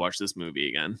excited to watch this movie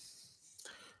again.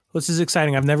 This is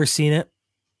exciting. I've never seen it.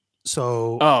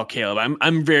 So Caleb,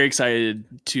 I'm very excited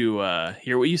to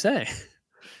hear what you say.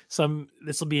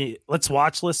 Let's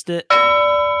watch list it,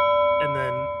 and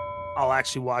then I'll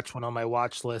actually watch one on my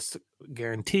watch list,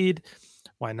 guaranteed.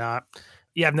 Why not?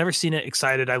 Yeah, I've never seen it.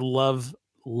 Excited. I love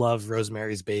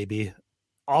Rosemary's Baby.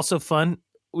 Also fun.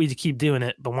 we keep doing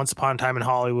it, but Once Upon a Time in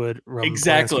Hollywood, Roman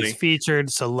Exactly. Polanski's featured.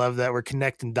 So love that we're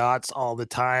connecting dots all the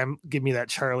time. Give me that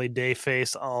Charlie Day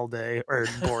face all day, or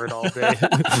bored all day.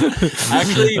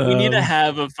 Actually, we need to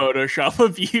have a Photoshop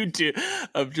of you too,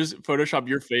 of just Photoshop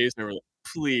your face and everything.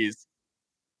 Please.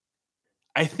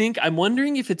 I'm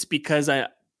wondering if it's because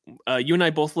you and I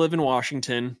both live in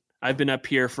Washington. I've been up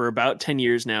here for about 10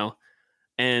 years now.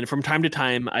 And from time to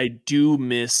time, I do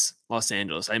miss Los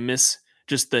Angeles. I miss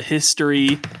just the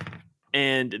history.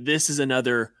 And this is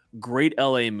another great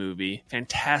LA movie,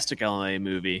 fantastic LA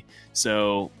movie.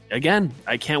 So again,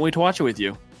 I can't wait to watch it with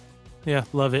you. Yeah,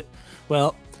 love it.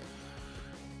 Well,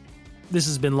 this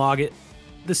has been Log It,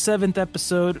 the 7th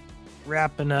episode,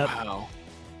 wrapping up. Wow.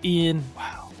 Ian,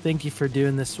 Wow. thank you for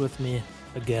doing this with me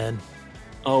again.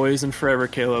 Always and forever,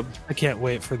 Caleb. I can't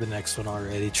wait for the next one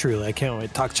already. Truly, I can't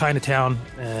wait. Talk Chinatown.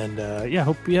 And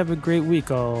hope you have a great week.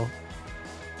 I'll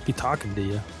be talking to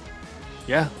you.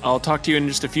 Yeah, I'll talk to you in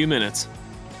just a few minutes.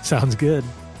 Sounds good.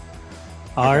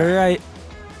 All right.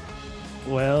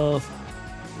 Well,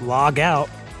 log out.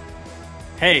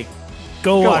 Hey,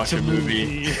 Go watch a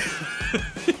movie.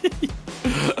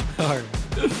 All right.